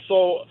awesome.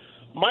 So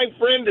my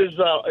friend is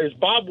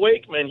Bob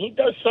Wakeman. He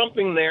does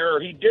something there, or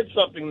he did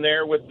something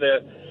there with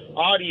the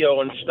audio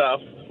and stuff,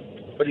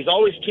 but he's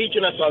always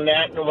teaching us on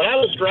that. And when I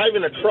was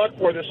driving a truck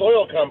for this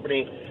oil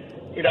company,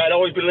 I'd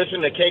always be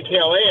listening to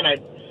KKLA, and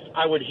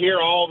I would hear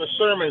all the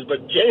sermons.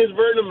 But James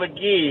Vernon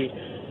McGee,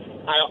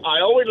 I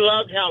always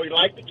loved how he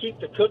liked to keep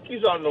the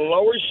cookies on the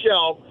lower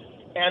shelf,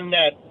 and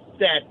that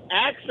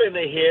accent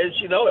of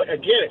his,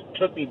 again, it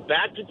took me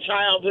back to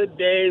childhood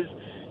days.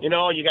 You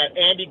got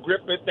Andy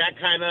Griffith, that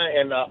kind of,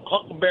 and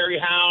Huckleberry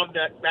Hound,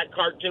 that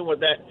cartoon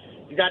with that.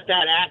 You got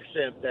that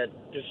accent that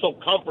is so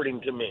comforting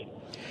to me.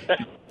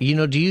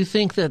 Do you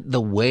think that the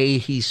way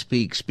he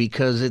speaks,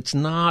 because it's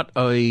a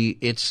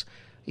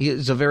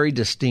very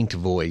distinct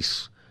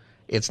voice.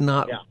 It's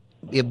not,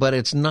 but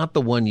it's not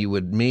the one you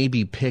would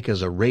maybe pick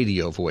as a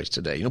radio voice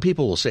today.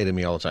 People will say to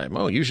me all the time,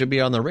 "Oh, you should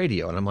be on the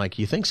radio," and I'm like,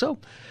 "You think so?"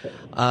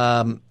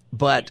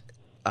 But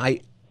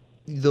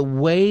the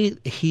way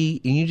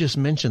and you just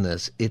mentioned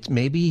this, it's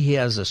maybe he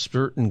has a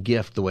certain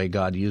gift, the way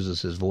God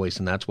uses his voice,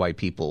 and that's why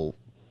people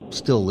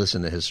still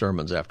listen to his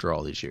sermons after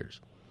all these years.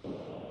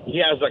 He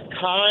has a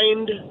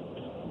kind,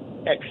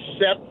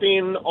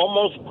 accepting,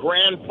 almost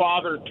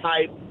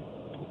grandfather-type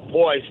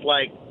voice,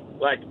 like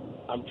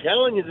I'm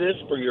telling you this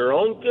for your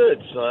own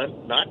good,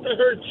 son, not to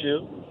hurt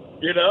you.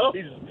 He's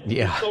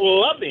so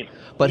loving.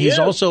 But he's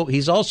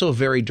also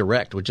very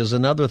direct, which is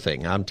another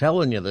thing. I'm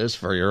telling you this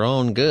for your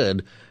own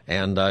good,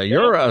 and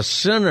you're a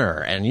sinner,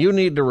 and you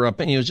need to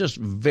repent. He was just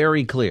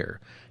very clear.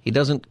 He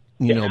doesn't,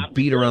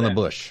 beat around the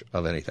bush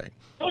of anything.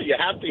 Oh, you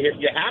have to hear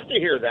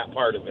that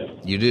part of it.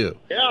 You do.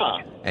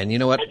 Yeah. And you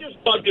know what? I just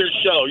love your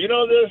show. You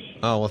know this?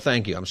 Oh, well,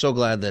 thank you. I'm so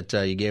glad that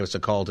you gave us a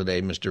call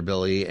today, Mr.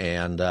 Billy.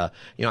 And,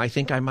 I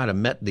think I might have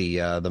met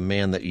the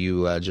man that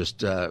you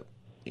just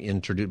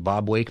introduced,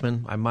 Bob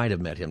Wakeman. I might have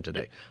met him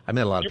today. I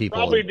met a lot of people.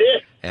 Probably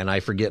did. And I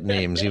forget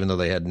names, even though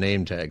they had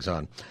name tags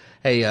on.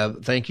 Hey,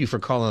 thank you for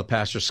calling the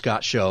Pastor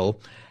Scott Show.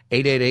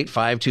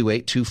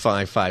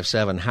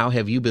 888-528-2557. How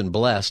have you been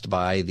blessed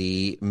by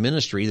the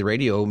ministry, the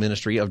radio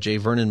ministry of J.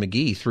 Vernon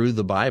McGee Through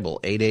the Bible?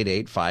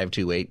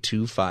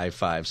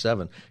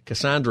 888-528-2557.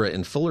 Cassandra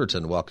in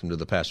Fullerton, welcome to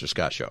the Pastor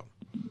Scott Show.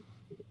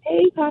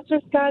 Hey, Pastor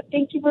Scott.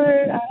 Thank you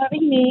for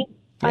having me.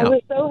 Yeah. I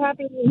was so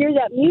happy to hear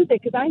that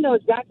music because I know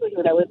exactly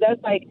what that was.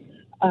 That's like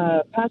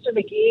Pastor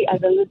McGee,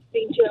 I've been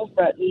listening to him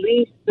for at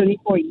least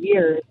 34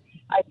 years.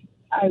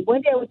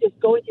 One day I was just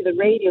going to the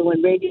radio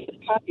when radio was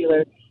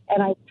popular,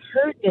 and I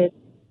heard this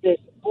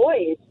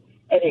voice,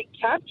 and it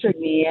captured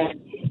me.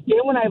 And then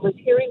when I was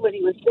hearing what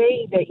he was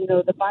saying, that,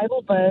 the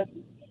Bible bus,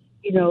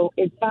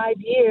 in 5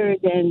 years,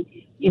 and,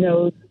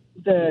 I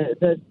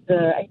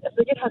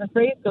forget how the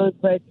phrase goes,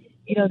 but,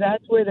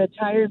 that's where the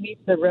tire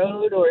meets the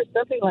road or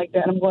something like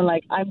that. I'm going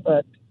like, I'm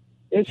hooked.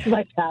 It's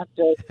my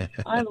pastor.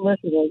 I'm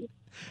listening.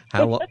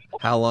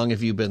 How long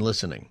have you been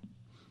listening?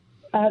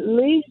 At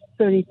least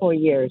 34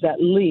 years,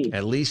 at least.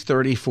 At least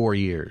 34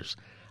 years.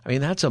 I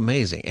mean, that's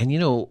amazing. And,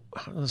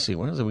 let's see,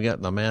 when is it we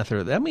got the math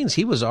here? That means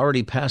he was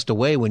already passed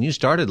away when you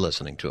started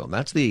listening to him.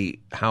 That's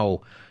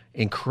how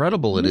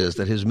incredible it is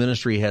that his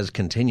ministry has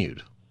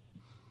continued.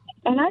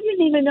 And I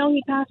didn't even know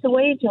he passed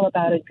away until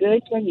about a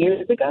good 10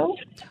 years ago.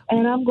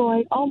 And I'm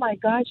going, oh, my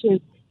gosh,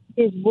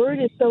 his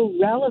word is so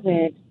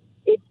relevant.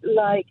 It's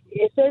like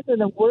it says in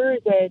the word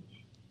that,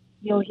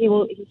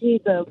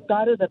 he's the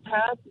God of the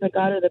past, the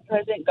God of the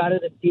present, God of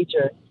the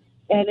future.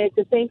 And it's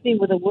the same thing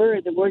with the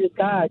word. The word is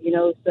God,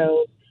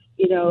 So,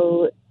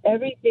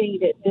 everything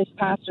that this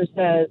pastor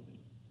says,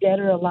 dead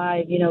or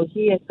alive,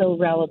 he is so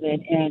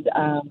relevant. And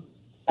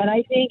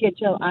I think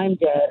until I'm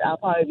dead, I'll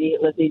probably be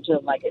listening to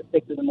him like at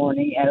 6 in the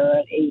morning or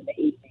at 8 in the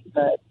evening.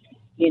 But,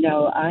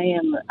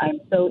 I'm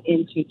so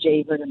into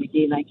J. Vernon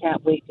McGee, and I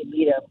can't wait to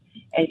meet him.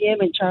 And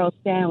him and Charles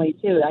Stanley,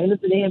 too. I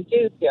listen to him,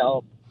 too,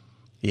 still.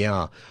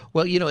 Yeah.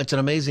 Well, it's an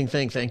amazing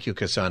thing. Thank you,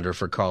 Cassandra,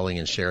 for calling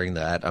and sharing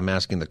that. I'm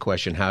asking the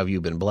question, how have you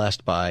been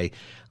blessed by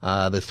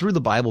the Through the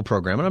Bible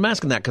program? And I'm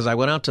asking that because I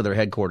went out to their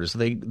headquarters.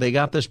 They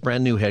got this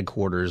brand new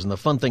headquarters, and the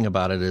fun thing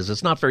about it is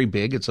it's not very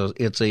big. It's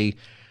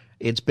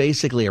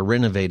basically a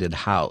renovated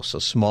house,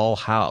 a small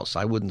house.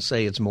 I wouldn't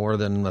say it's more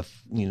than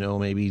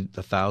maybe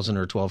 1,000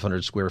 or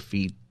 1,200 square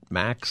feet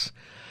max.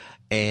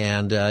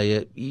 And,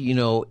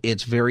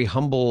 it's very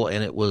humble,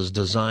 and it was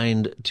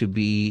designed to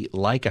be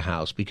like a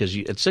house because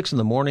at 6 in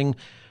the morning,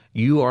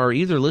 you are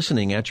either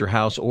listening at your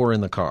house or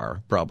in the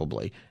car,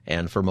 probably.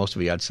 And for most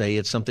of you, I'd say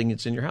it's something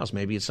that's in your house.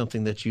 Maybe it's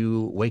something that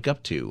you wake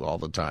up to all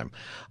the time.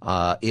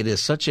 It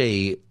is such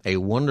a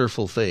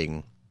wonderful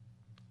thing,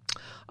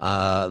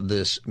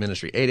 this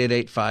ministry.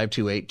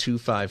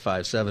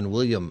 888-528-2557.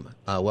 William,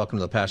 welcome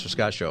to the Pastor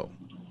Scott Show.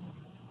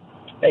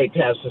 Hey,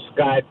 Pastor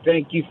Scott,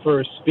 thank you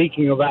for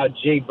speaking about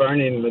J.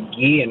 Vernon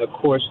McGee and, of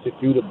course,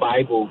 Through the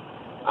Bible.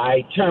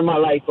 I turned my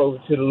life over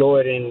to the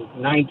Lord in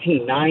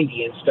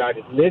 1990 and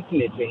started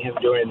listening to him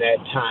during that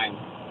time.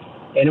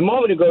 And a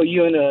moment ago,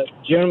 you and a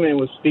gentleman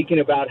was speaking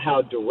about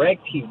how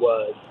direct he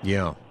was.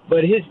 Yeah.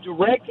 But his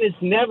directness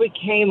never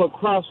came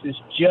across as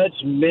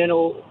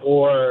judgmental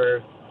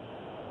or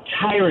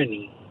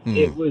tyranny.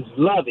 It was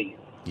loving.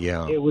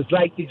 Yeah. It was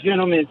like the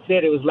gentleman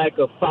said, it was like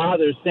a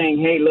father saying,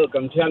 hey, look,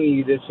 I'm telling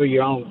you this for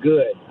your own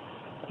good.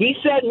 He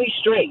set me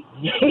straight.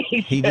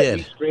 He set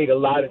me straight a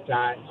lot of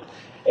times.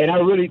 And I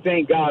really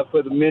thank God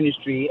for the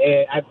ministry.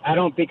 I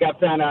don't think I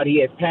found out he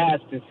had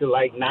passed until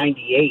like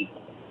 98,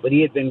 but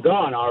he had been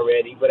gone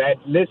already. But I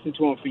listened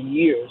to him for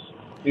years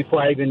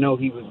before I even know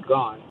he was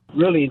gone.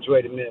 Really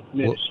enjoyed the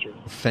ministry.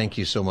 Well, thank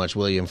you so much,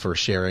 William, for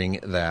sharing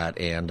that.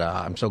 And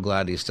I'm so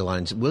glad he's still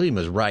on. William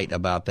is right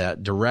about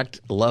that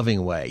direct,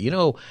 loving way.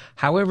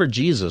 However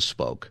Jesus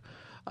spoke,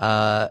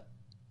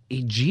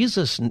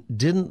 Jesus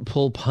didn't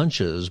pull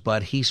punches,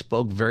 but he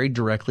spoke very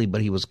directly, but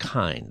he was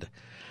kind.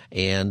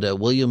 And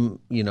William,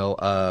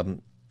 I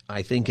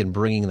think in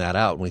bringing that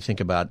out, when we think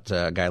about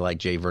a guy like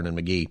J. Vernon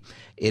McGee,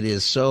 it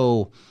is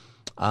so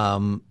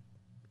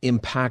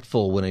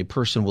impactful when a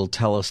person will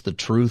tell us the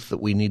truth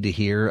that we need to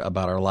hear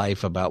about our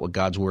life, about what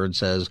God's Word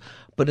says,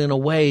 but in a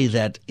way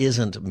that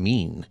isn't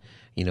mean,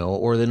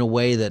 or in a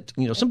way that,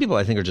 some people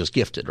I think are just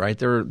gifted, right?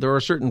 There are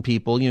certain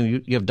people,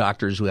 you have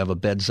doctors who have a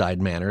bedside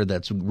manner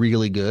that's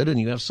really good, and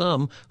you have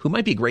some who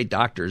might be great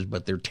doctors,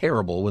 but they're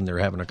terrible when they're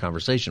having a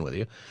conversation with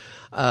you.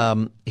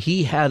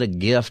 He had a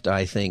gift,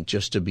 I think,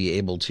 just to be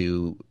able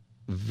to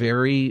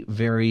very,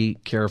 very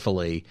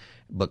carefully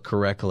but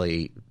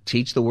correctly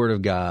teach the Word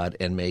of God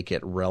and make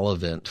it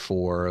relevant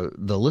for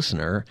the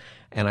listener.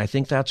 And I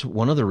think that's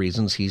one of the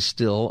reasons he's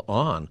still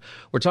on.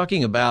 We're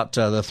talking about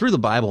the Through the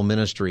Bible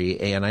ministry,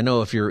 and I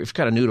know if you're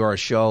kind of new to our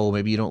show,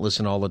 maybe you don't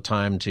listen all the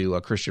time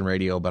to Christian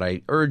radio, but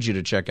I urge you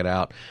to check it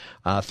out.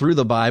 Through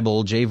the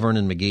Bible, J.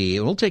 Vernon McGee.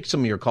 And we'll take some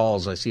of your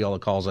calls. I see all the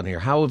calls on here.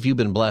 How have you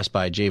been blessed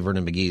by J.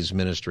 Vernon McGee's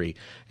ministry?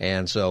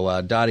 And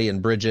so Dottie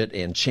and Bridget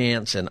and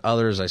Chance and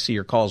others, I see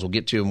your calls. We'll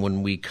get to them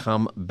when we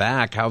come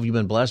back. How have you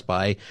been blessed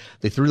by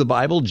the Through the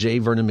Bible, J.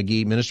 Vernon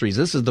McGee Ministries?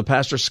 This is the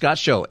Pastor Scott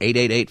Show,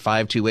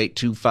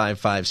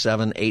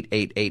 888-528-2557,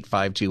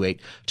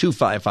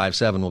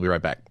 888-528-2557. We'll be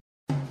right back.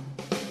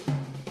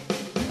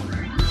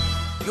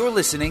 You're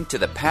listening to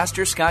the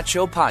Pastor Scott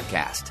Show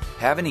podcast.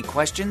 Have any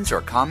questions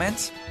or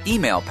comments?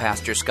 Email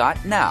Pastor Scott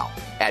now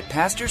at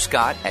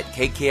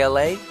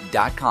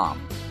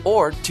pastorscott@kkla.com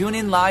or tune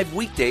in live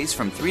weekdays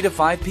from 3 to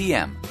 5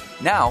 p.m.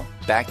 Now,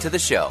 back to the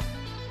show.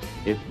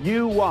 If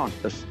you want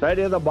the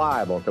study of the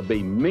Bible to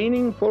be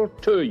meaningful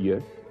to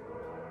you,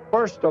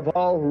 first of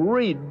all,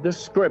 read the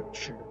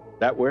Scripture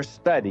that we're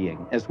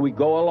studying as we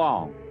go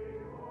along.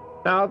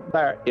 Now,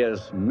 there is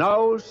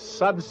no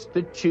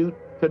substitute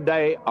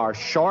today or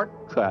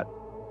shortcut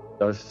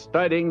to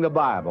studying the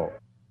Bible.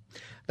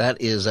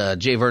 That is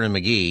J. Vernon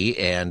McGee,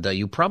 and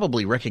you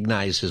probably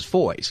recognize his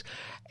voice.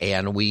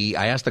 And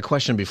I asked the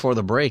question before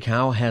the break,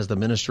 how has the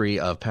ministry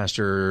of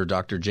Pastor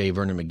Dr. J.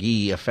 Vernon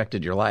McGee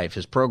affected your life?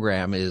 His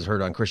program is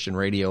heard on Christian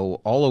radio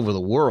all over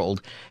the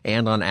world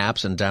and on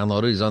apps and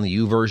downloaded. He's on the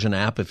YouVersion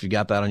app if you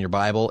got that on your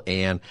Bible.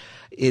 And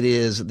it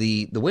is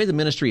the way the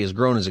ministry has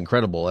grown is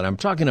incredible. And I'm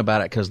talking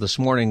about it because this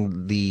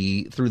morning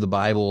the Through the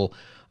Bible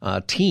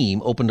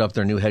team opened up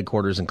their new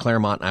headquarters in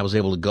Claremont, and I was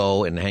able to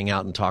go and hang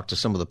out and talk to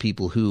some of the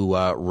people who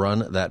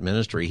run that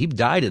ministry. He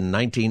died in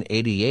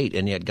 1988,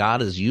 and yet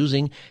God is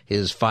using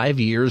his 5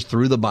 years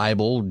through the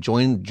Bible,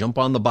 jump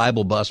on the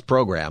Bible bus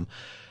program,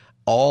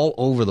 all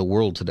over the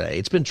world today.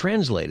 It's been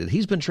translated.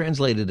 He's been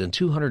translated in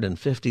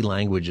 250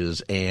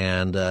 languages,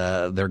 and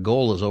their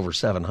goal is over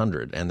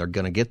 700, and they're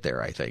going to get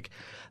there, I think.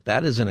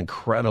 That is an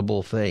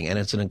incredible thing, and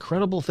it's an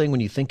incredible thing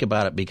when you think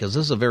about it, because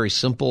this is a very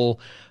simple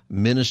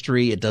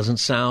ministry. It doesn't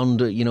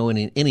sound,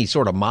 in any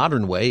sort of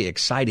modern way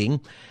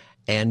exciting,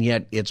 and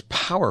yet it's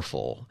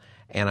powerful.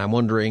 And I'm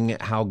wondering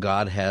how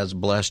God has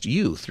blessed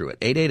you through it.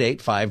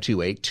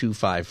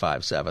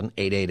 888-528-2557,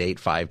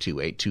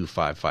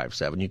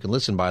 888-528-2557. You can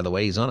listen, by the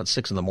way. He's on at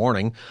 6 in the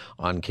morning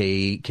on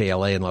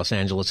KLA in Los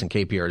Angeles and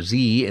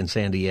KPRZ in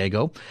San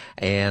Diego.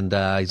 And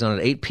he's on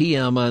at 8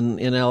 p.m.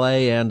 in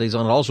L.A., and he's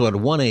on also at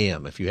 1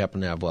 a.m. If you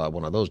happen to have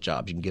one of those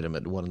jobs, you can get him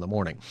at 1 in the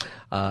morning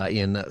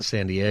in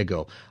San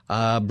Diego.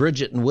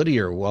 Bridget and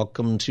Whittier,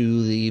 welcome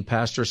to the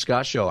Pastor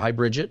Scott Show. Hi,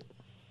 Bridget.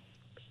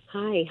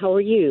 Hi, how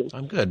are you?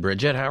 I'm good,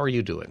 Bridget. How are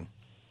you doing?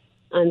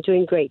 I'm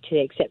doing great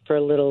today, except for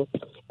a little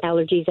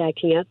allergies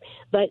acting up.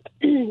 But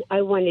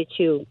I wanted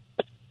to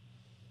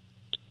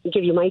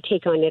give you my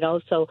take on it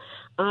also.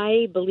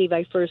 I believe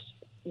I first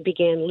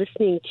began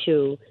listening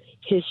to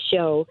his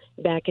show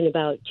back in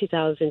about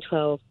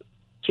 2012,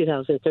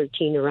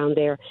 2013, around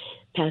there.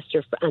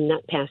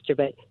 Not pastor,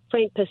 but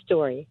Frank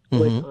Pastore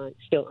was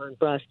still on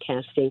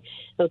broadcasting.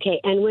 Okay,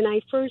 and when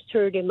I first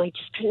heard him, I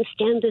just couldn't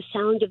stand the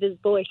sound of his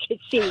voice. It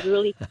seemed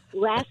really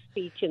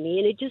raspy to me,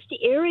 and it just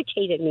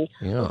irritated me,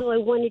 although I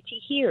wanted to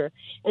hear.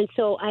 And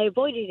so I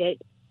avoided it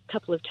a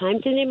couple of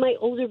times. And then my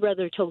older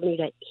brother told me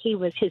that he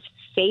was his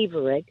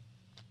favorite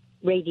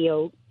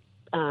radio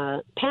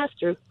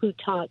pastor who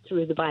taught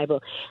through the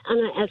Bible.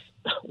 And I asked,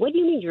 what do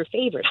you mean your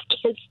favorite? I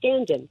can't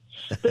stand him.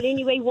 But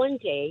anyway, one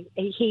day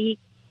he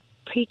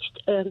preached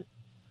on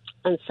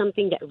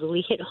something that really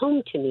hit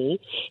home to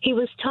me. He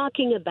was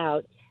talking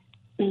about,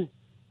 he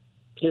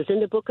was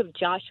in the book of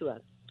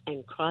Joshua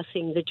and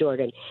crossing the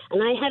Jordan.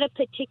 And I had a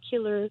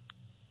particular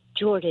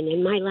Jordan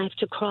in my life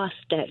to cross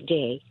that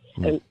day,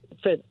 and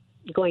for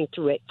going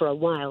through it for a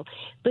while.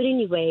 But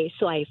anyway,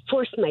 so I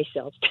forced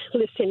myself to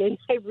listen, and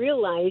I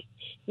realized,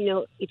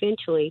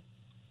 eventually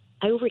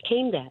I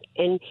overcame that.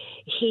 And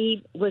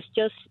he was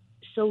just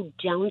so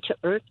down to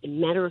earth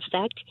and matter of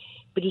fact,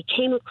 but he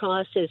came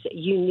across as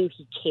you knew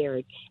he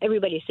cared.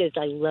 Everybody says,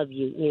 I love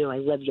you. I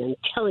love you. I'm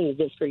telling you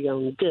this for your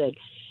own good.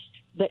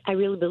 But I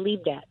really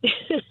believe that.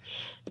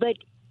 But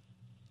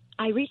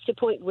I reached a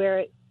point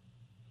where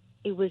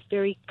it was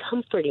very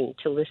comforting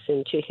to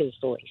listen to his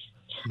voice.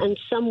 And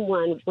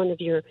one of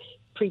your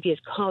previous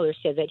callers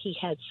said that he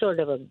had sort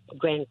of a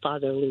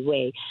grandfatherly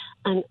way.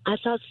 And I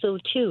thought so,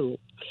 too.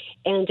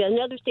 And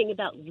another thing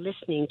about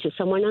listening to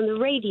someone on the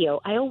radio,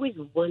 I always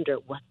wonder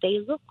what they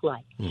look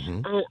like.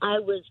 And I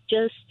was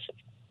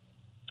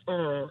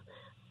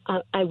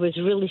I was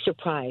really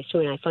surprised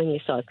when I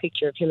finally saw a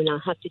picture of him. And I'll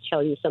have to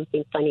tell you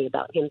something funny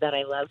about him that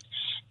I love,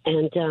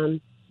 and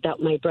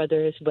about my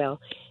brother as well.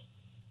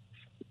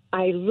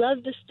 I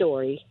love the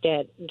story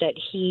that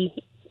he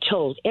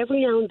told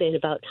every now and then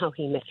about how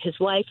he met his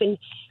wife, and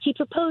he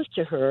proposed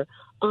to her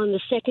on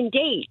the second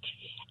date,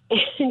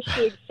 and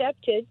she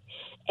accepted.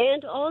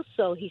 And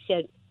also, he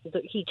said,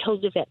 he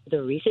told her that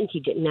the reason he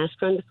didn't ask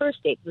her on the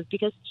first date was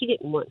because he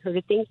didn't want her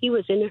to think he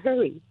was in a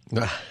hurry.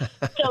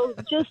 So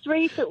just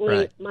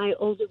recently, my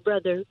older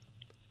brother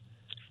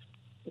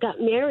got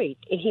married,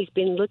 and he's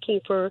been looking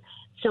for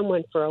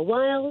someone for a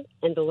while,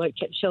 and the Lord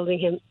kept showing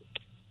him,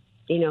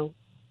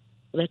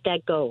 let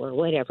that go or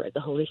whatever.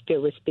 The Holy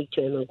Spirit would speak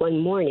to him. And one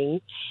morning,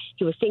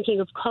 he was thinking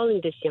of calling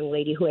this young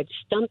lady who had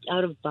stumped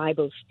out of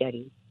Bible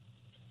study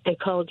and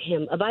called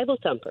him a Bible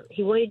thumper.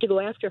 He wanted to go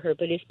after her,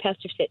 but his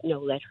pastor said, no,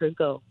 let her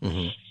go.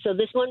 So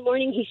this one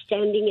morning, he's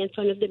standing in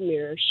front of the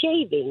mirror,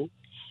 shaving,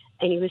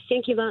 and he was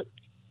thinking about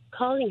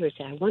calling her.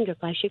 Said, I wonder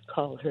if I should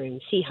call her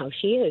and see how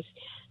she is.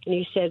 And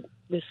he said,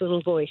 this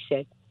little voice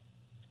said,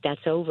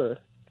 that's over.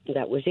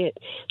 That was it.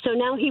 So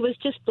now he was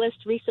just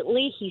blessed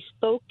recently. He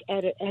spoke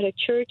at a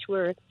church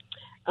where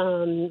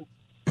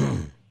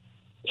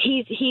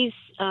he's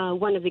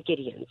one of the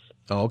Gideons.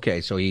 Oh,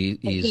 okay. So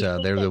he's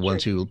they're the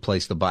ones who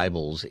place the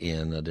Bibles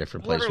in a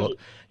different place. Right. Well,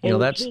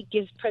 and that's he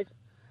gives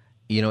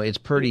it's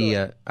pretty.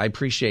 I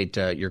appreciate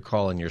your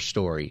call and your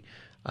story.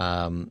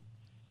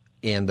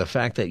 the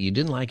fact that you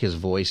didn't like his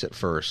voice at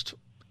first,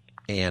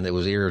 and it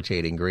was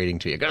irritating, grating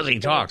to you, because he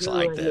talks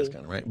like this,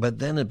 kind of, right? But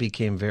then it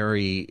became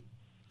very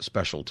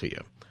special to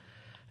you.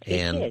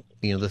 And,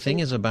 the thing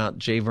is about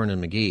J. Vernon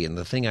McGee, and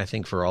the thing I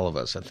think for all of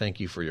us, and thank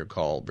you for your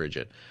call,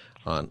 Bridget,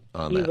 on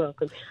that. You're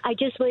welcome. I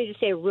just wanted to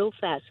say real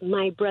fast,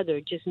 my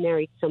brother just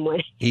married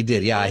someone. He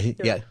did, yeah.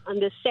 On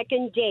the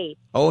second date.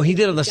 Oh, he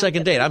did on the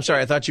second date. I'm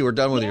sorry, I thought you were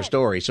done with your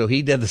story. So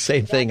he did the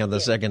same thing on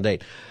the second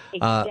date.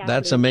 Exactly.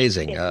 That's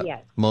amazing.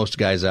 Yes. Most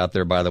guys out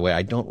there, by the way,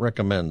 I don't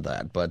recommend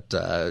that. But,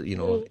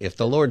 if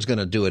the Lord's going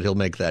to do it, he'll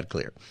make that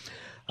clear.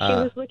 She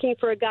was looking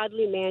for a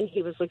godly man.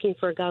 He was looking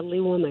for a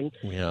godly woman.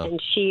 Yeah.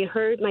 And she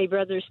heard my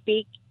brother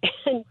speak,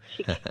 and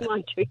she came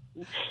on to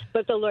him.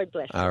 But the Lord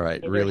bless her. All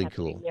right, and really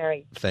cool.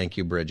 Thank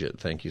you,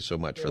 Bridget. Thank you so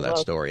much for that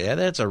story. Yeah,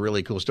 that's a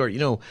really cool story.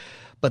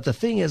 But the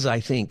thing is,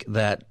 I think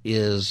that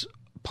is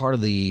part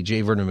of the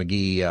J. Vernon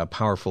McGee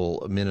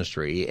powerful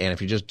ministry. And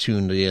if you just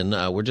tuned in,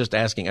 I'm just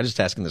asking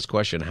this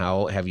question: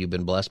 how have you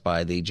been blessed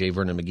by the J.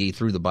 Vernon McGee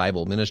Through the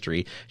Bible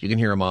ministry? You can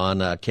hear him on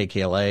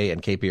KKLA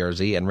and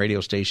KPRZ and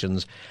radio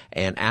stations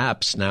and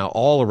apps now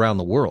all around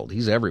the world.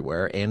 He's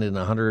everywhere, and in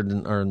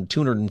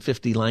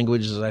 250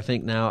 languages, I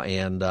think now,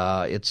 and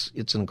it's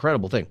an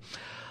incredible thing.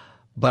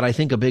 But I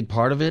think a big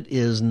part of it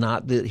is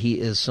not that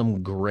he is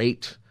some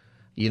great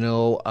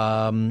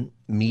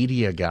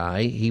media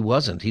guy. He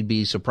wasn't. He'd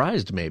be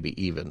surprised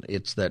maybe even.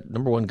 It's that,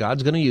 number one,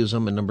 God's going to use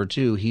him, and number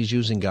two, he's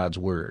using God's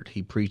word.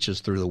 He preaches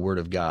through the word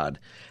of God.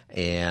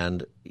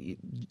 And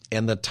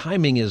the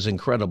timing is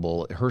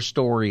incredible. Her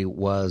story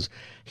was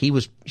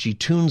she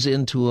tunes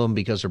into him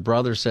because her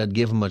brother said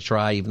give him a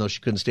try, even though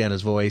she couldn't stand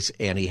his voice,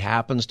 and he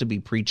happens to be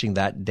preaching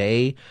that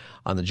day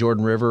on the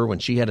Jordan River when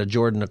she had a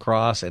Jordan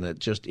across, and it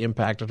just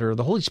impacted her.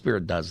 The Holy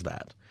Spirit does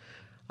that.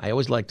 I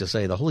always like to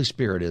say the Holy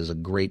Spirit is a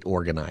great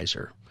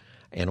organizer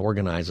and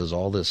organizes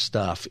all this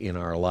stuff in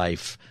our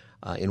life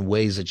in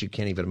ways that you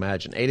can't even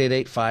imagine.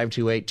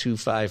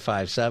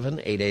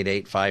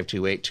 888-528-2557,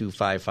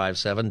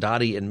 888-528-2557.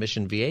 Dottie in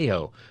Mission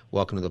Viejo,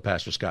 welcome to the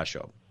Pastor Scott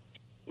Show.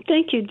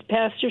 Thank you,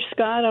 Pastor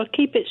Scott. I'll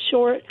keep it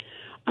short.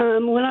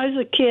 When I was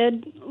a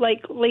kid,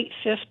 like late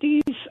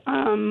 50s,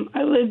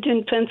 I lived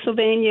in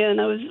Pennsylvania,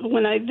 and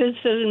when I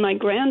visited my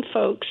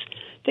grandfolks,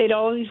 they'd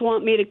always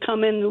want me to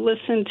come in and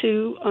listen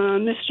to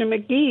Mr.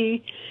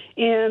 McGee,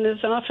 and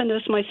as often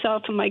as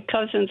myself and my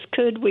cousins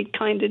could, we'd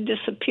kind of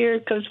disappear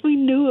because we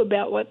knew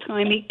about what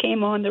time he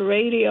came on the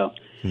radio.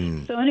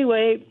 So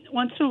anyway,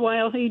 once in a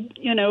while,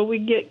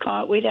 we'd get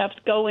caught. We'd have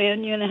to go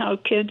in, you know how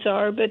kids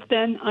are. But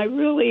then I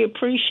really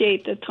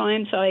appreciate the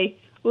times I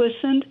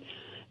listened,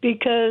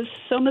 because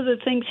some of the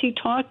things he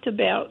talked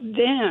about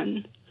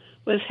then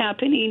was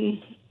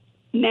happening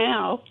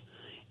now.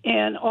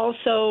 And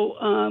also,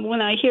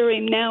 when I hear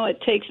him now,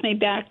 it takes me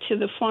back to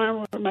the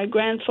farm where my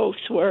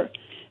grandfolks were.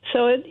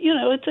 So,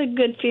 it's a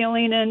good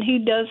feeling, and he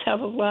does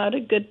have a lot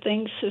of good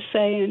things to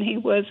say, and he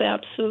was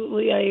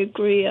absolutely, I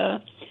agree,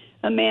 a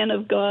man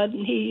of God,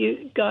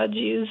 and God's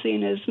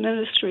using his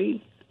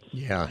ministry.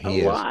 Yeah, he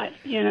is. Lot,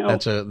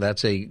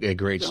 That's a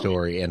great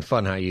story, and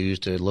fun how you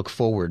used to look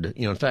forward.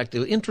 In fact,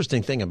 the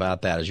interesting thing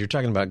about that is you're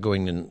talking about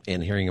going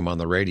and hearing him on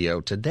the radio.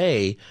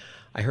 Today,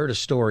 I heard a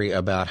story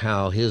about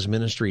how his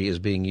ministry is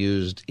being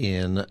used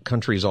in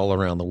countries all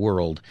around the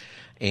world.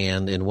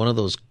 And in one of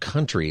those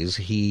countries,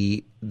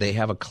 they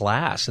have a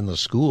class in the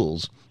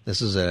schools.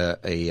 This is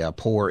a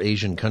poor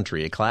Asian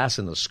country, a class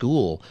in the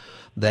school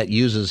that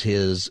uses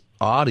his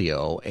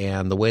audio.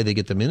 And the way they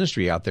get the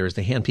ministry out there is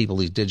they hand people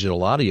these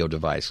digital audio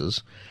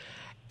devices.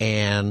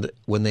 And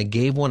when they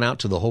gave one out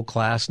to the whole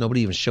class,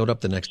 nobody even showed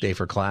up the next day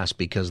for class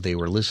because they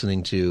were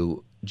listening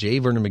to J.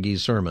 Vernon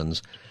McGee's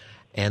sermons.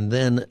 And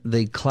then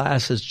the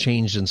class has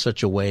changed in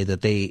such a way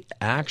that they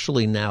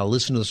actually now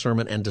listen to the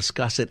sermon and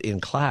discuss it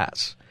in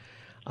class.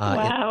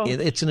 Wow.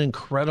 It's an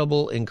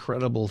incredible,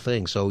 incredible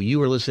thing. So you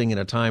were listening at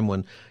a time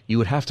when you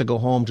would have to go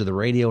home to the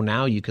radio.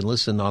 Now you can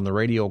listen on the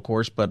radio, of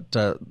course, but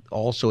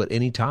also at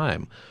any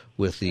time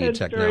with the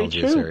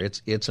technology that's there.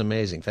 It's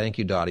amazing. Thank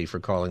you, Dottie, for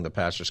calling the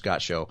Pastor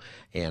Scott Show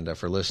and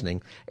for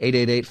listening.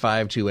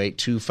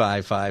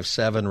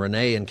 888-528-2557.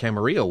 Renee in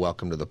Camarillo,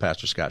 welcome to the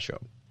Pastor Scott Show.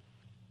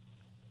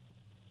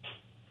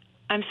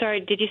 I'm sorry,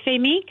 did you say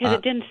me? Because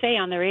it didn't say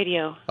on the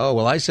radio. Oh,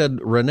 well, I said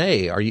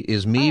Renee.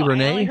 Is me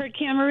Renee? I only heard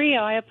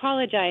Camarillo. I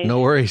apologize. No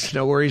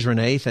worries,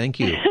 Renee. Thank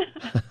you.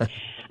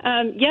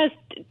 Yes,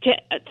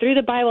 Through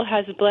the Bible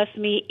has blessed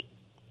me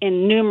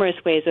in numerous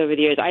ways over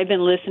the years. I've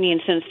been listening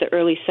since the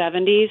early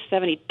 70s,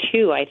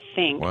 72, I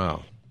think.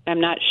 Wow. I'm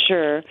not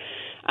sure.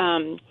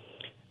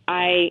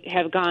 I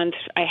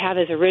have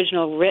his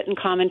original written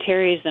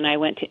commentaries, then I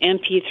went to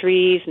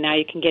MP3s. Now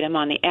you can get them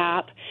on the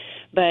app.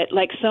 But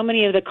like so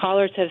many of the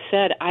callers have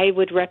said, I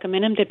would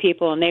recommend him to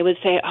people, and they would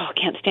say, oh, I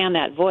can't stand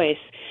that voice.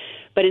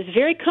 But it's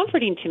very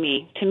comforting to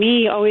me. To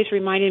me, always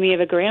reminded me of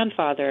a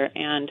grandfather.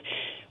 And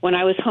when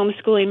I was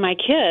homeschooling my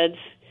kids,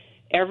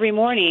 every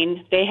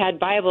morning they had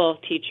Bible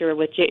teacher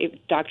with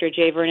Dr.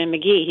 J. Vernon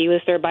McGee. He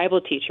was their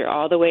Bible teacher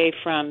all the way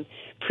from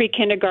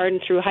pre-kindergarten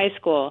through high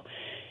school.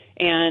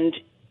 And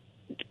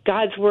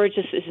God's Word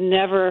just is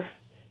never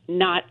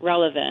not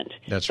relevant.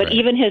 That's but right.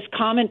 Even his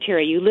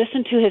commentary, you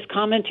listen to his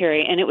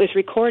commentary, and it was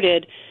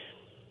recorded,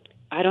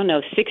 I don't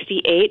know,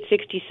 68,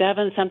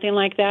 67, something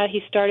like that.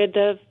 He started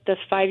the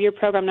 5-year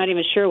program. I'm not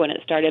even sure when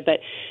it started, but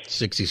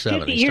 67.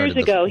 50 years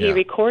ago he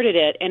recorded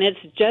it, and it's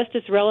just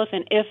as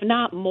relevant, if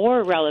not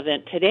more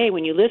relevant today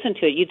when you listen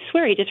to it. You'd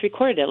swear he just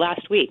recorded it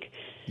last week.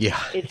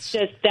 Yeah. It's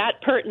just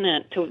that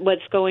pertinent to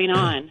what's going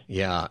on.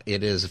 Yeah,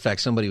 it is. In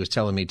fact, somebody was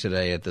telling me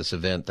today at this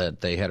event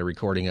that they had a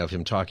recording of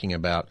him talking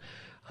about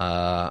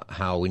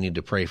how we need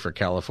to pray for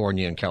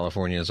California, and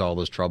California has all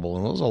this trouble.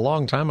 And it was a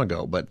long time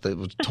ago, but it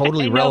was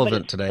totally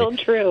relevant today. Still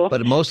true.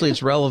 But mostly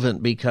it's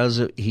relevant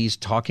because he's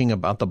talking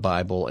about the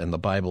Bible, and the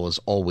Bible is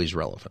always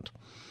relevant.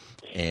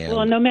 And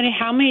well, no matter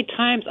how many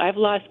times, I've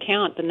lost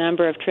count the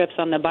number of trips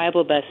on the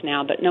Bible bus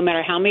now, but no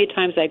matter how many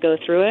times I go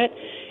through it,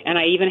 and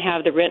I even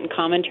have the written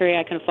commentary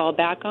I can fall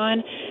back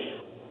on,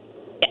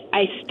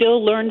 I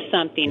still learn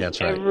something.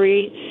 That's right.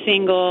 Every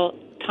single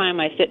time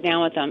I sit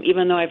down with them,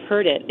 even though I've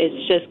heard it.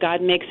 It's just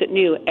God makes it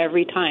new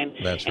every time.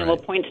 That's and right. will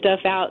point stuff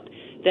out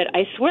that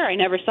I swear I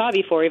never saw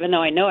before, even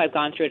though I know I've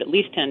gone through it at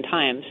least 10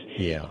 times.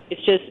 Yeah.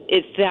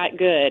 It's that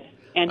good.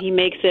 And he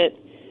makes it,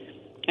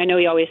 I know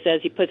he always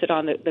says he puts it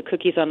on the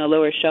cookies on the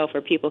lower shelf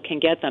where people can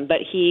get them, but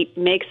he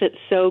makes it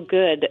so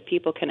good that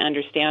people can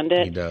understand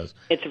it. He does.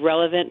 It's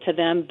relevant to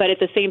them, but at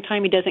the same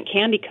time, he doesn't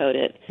candy coat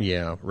it.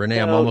 Yeah. Renee,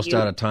 I'm almost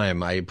out of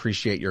time. I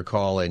appreciate your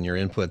call and your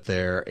input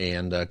there,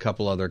 and a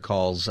couple other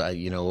calls.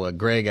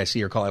 Greg, I see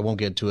your call. I won't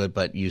get to it,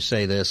 but you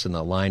say this in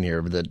the line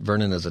here, that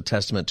Vernon is a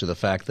testament to the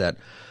fact that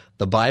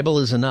the Bible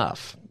is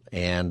enough,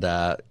 and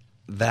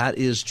that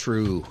is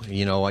true.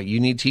 You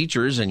need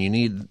teachers, and you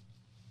need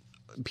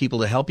people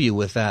to help you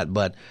with that,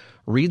 but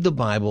read the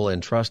Bible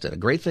and trust it. A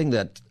great thing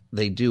that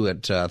they do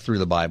it Through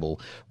the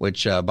Bible,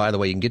 which, by the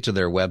way, you can get to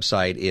their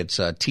website. It's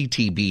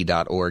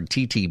ttb.org,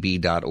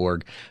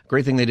 ttb.org.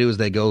 Great thing they do is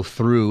they go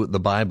through the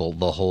Bible,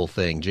 the whole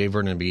thing. J.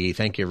 Vernon B.,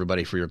 thank you,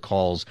 everybody, for your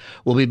calls.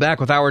 We'll be back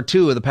with Hour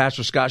 2 of the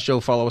Pastor Scott Show.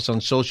 Follow us on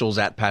socials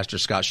at Pastor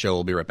Scott Show.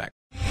 We'll be right back.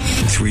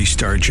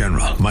 3-star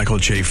General Michael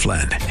J.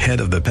 Flynn, head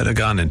of the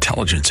Pentagon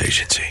Intelligence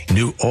Agency,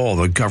 knew all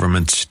the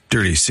government's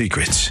dirty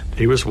secrets.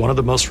 He was one of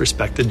the most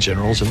respected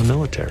generals in the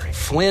military.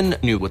 Flynn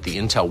knew what the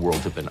intel world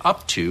had been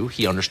up to.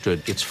 He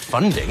understood its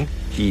funding.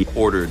 He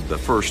ordered the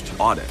first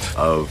audit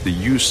of the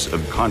use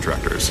of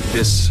contractors.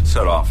 This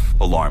set off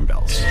alarm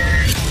bells.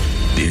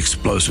 The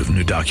explosive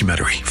new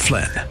documentary,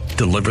 Flynn,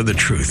 Deliver the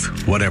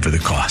Truth, Whatever the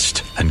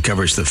Cost,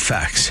 uncovers the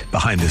facts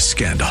behind this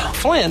scandal.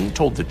 Flynn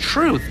told the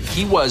truth.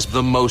 He was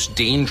the most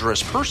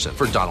dangerous person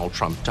for Donald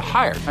Trump to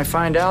hire. I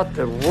find out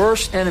the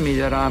worst enemy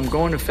that I'm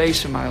going to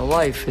face in my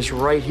life is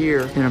right here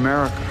in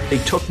America. They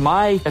took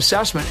my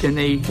assessment and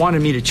they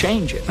wanted me to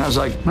change it. And I was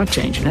like, I'm not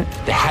changing it.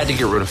 They had to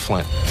get rid of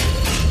Flynn.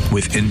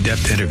 With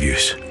in-depth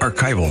interviews,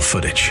 archival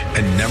footage,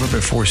 and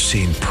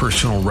never-before-seen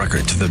personal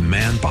records of the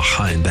man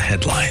behind the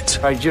headlines.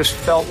 I just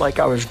felt like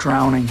I was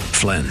drowning.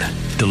 Flynn,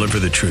 Deliver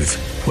the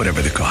Truth,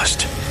 Whatever the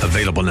Cost.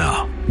 Available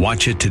now.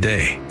 Watch it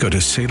today. Go to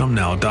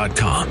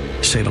salemnow.com.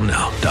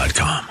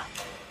 salemnow.com.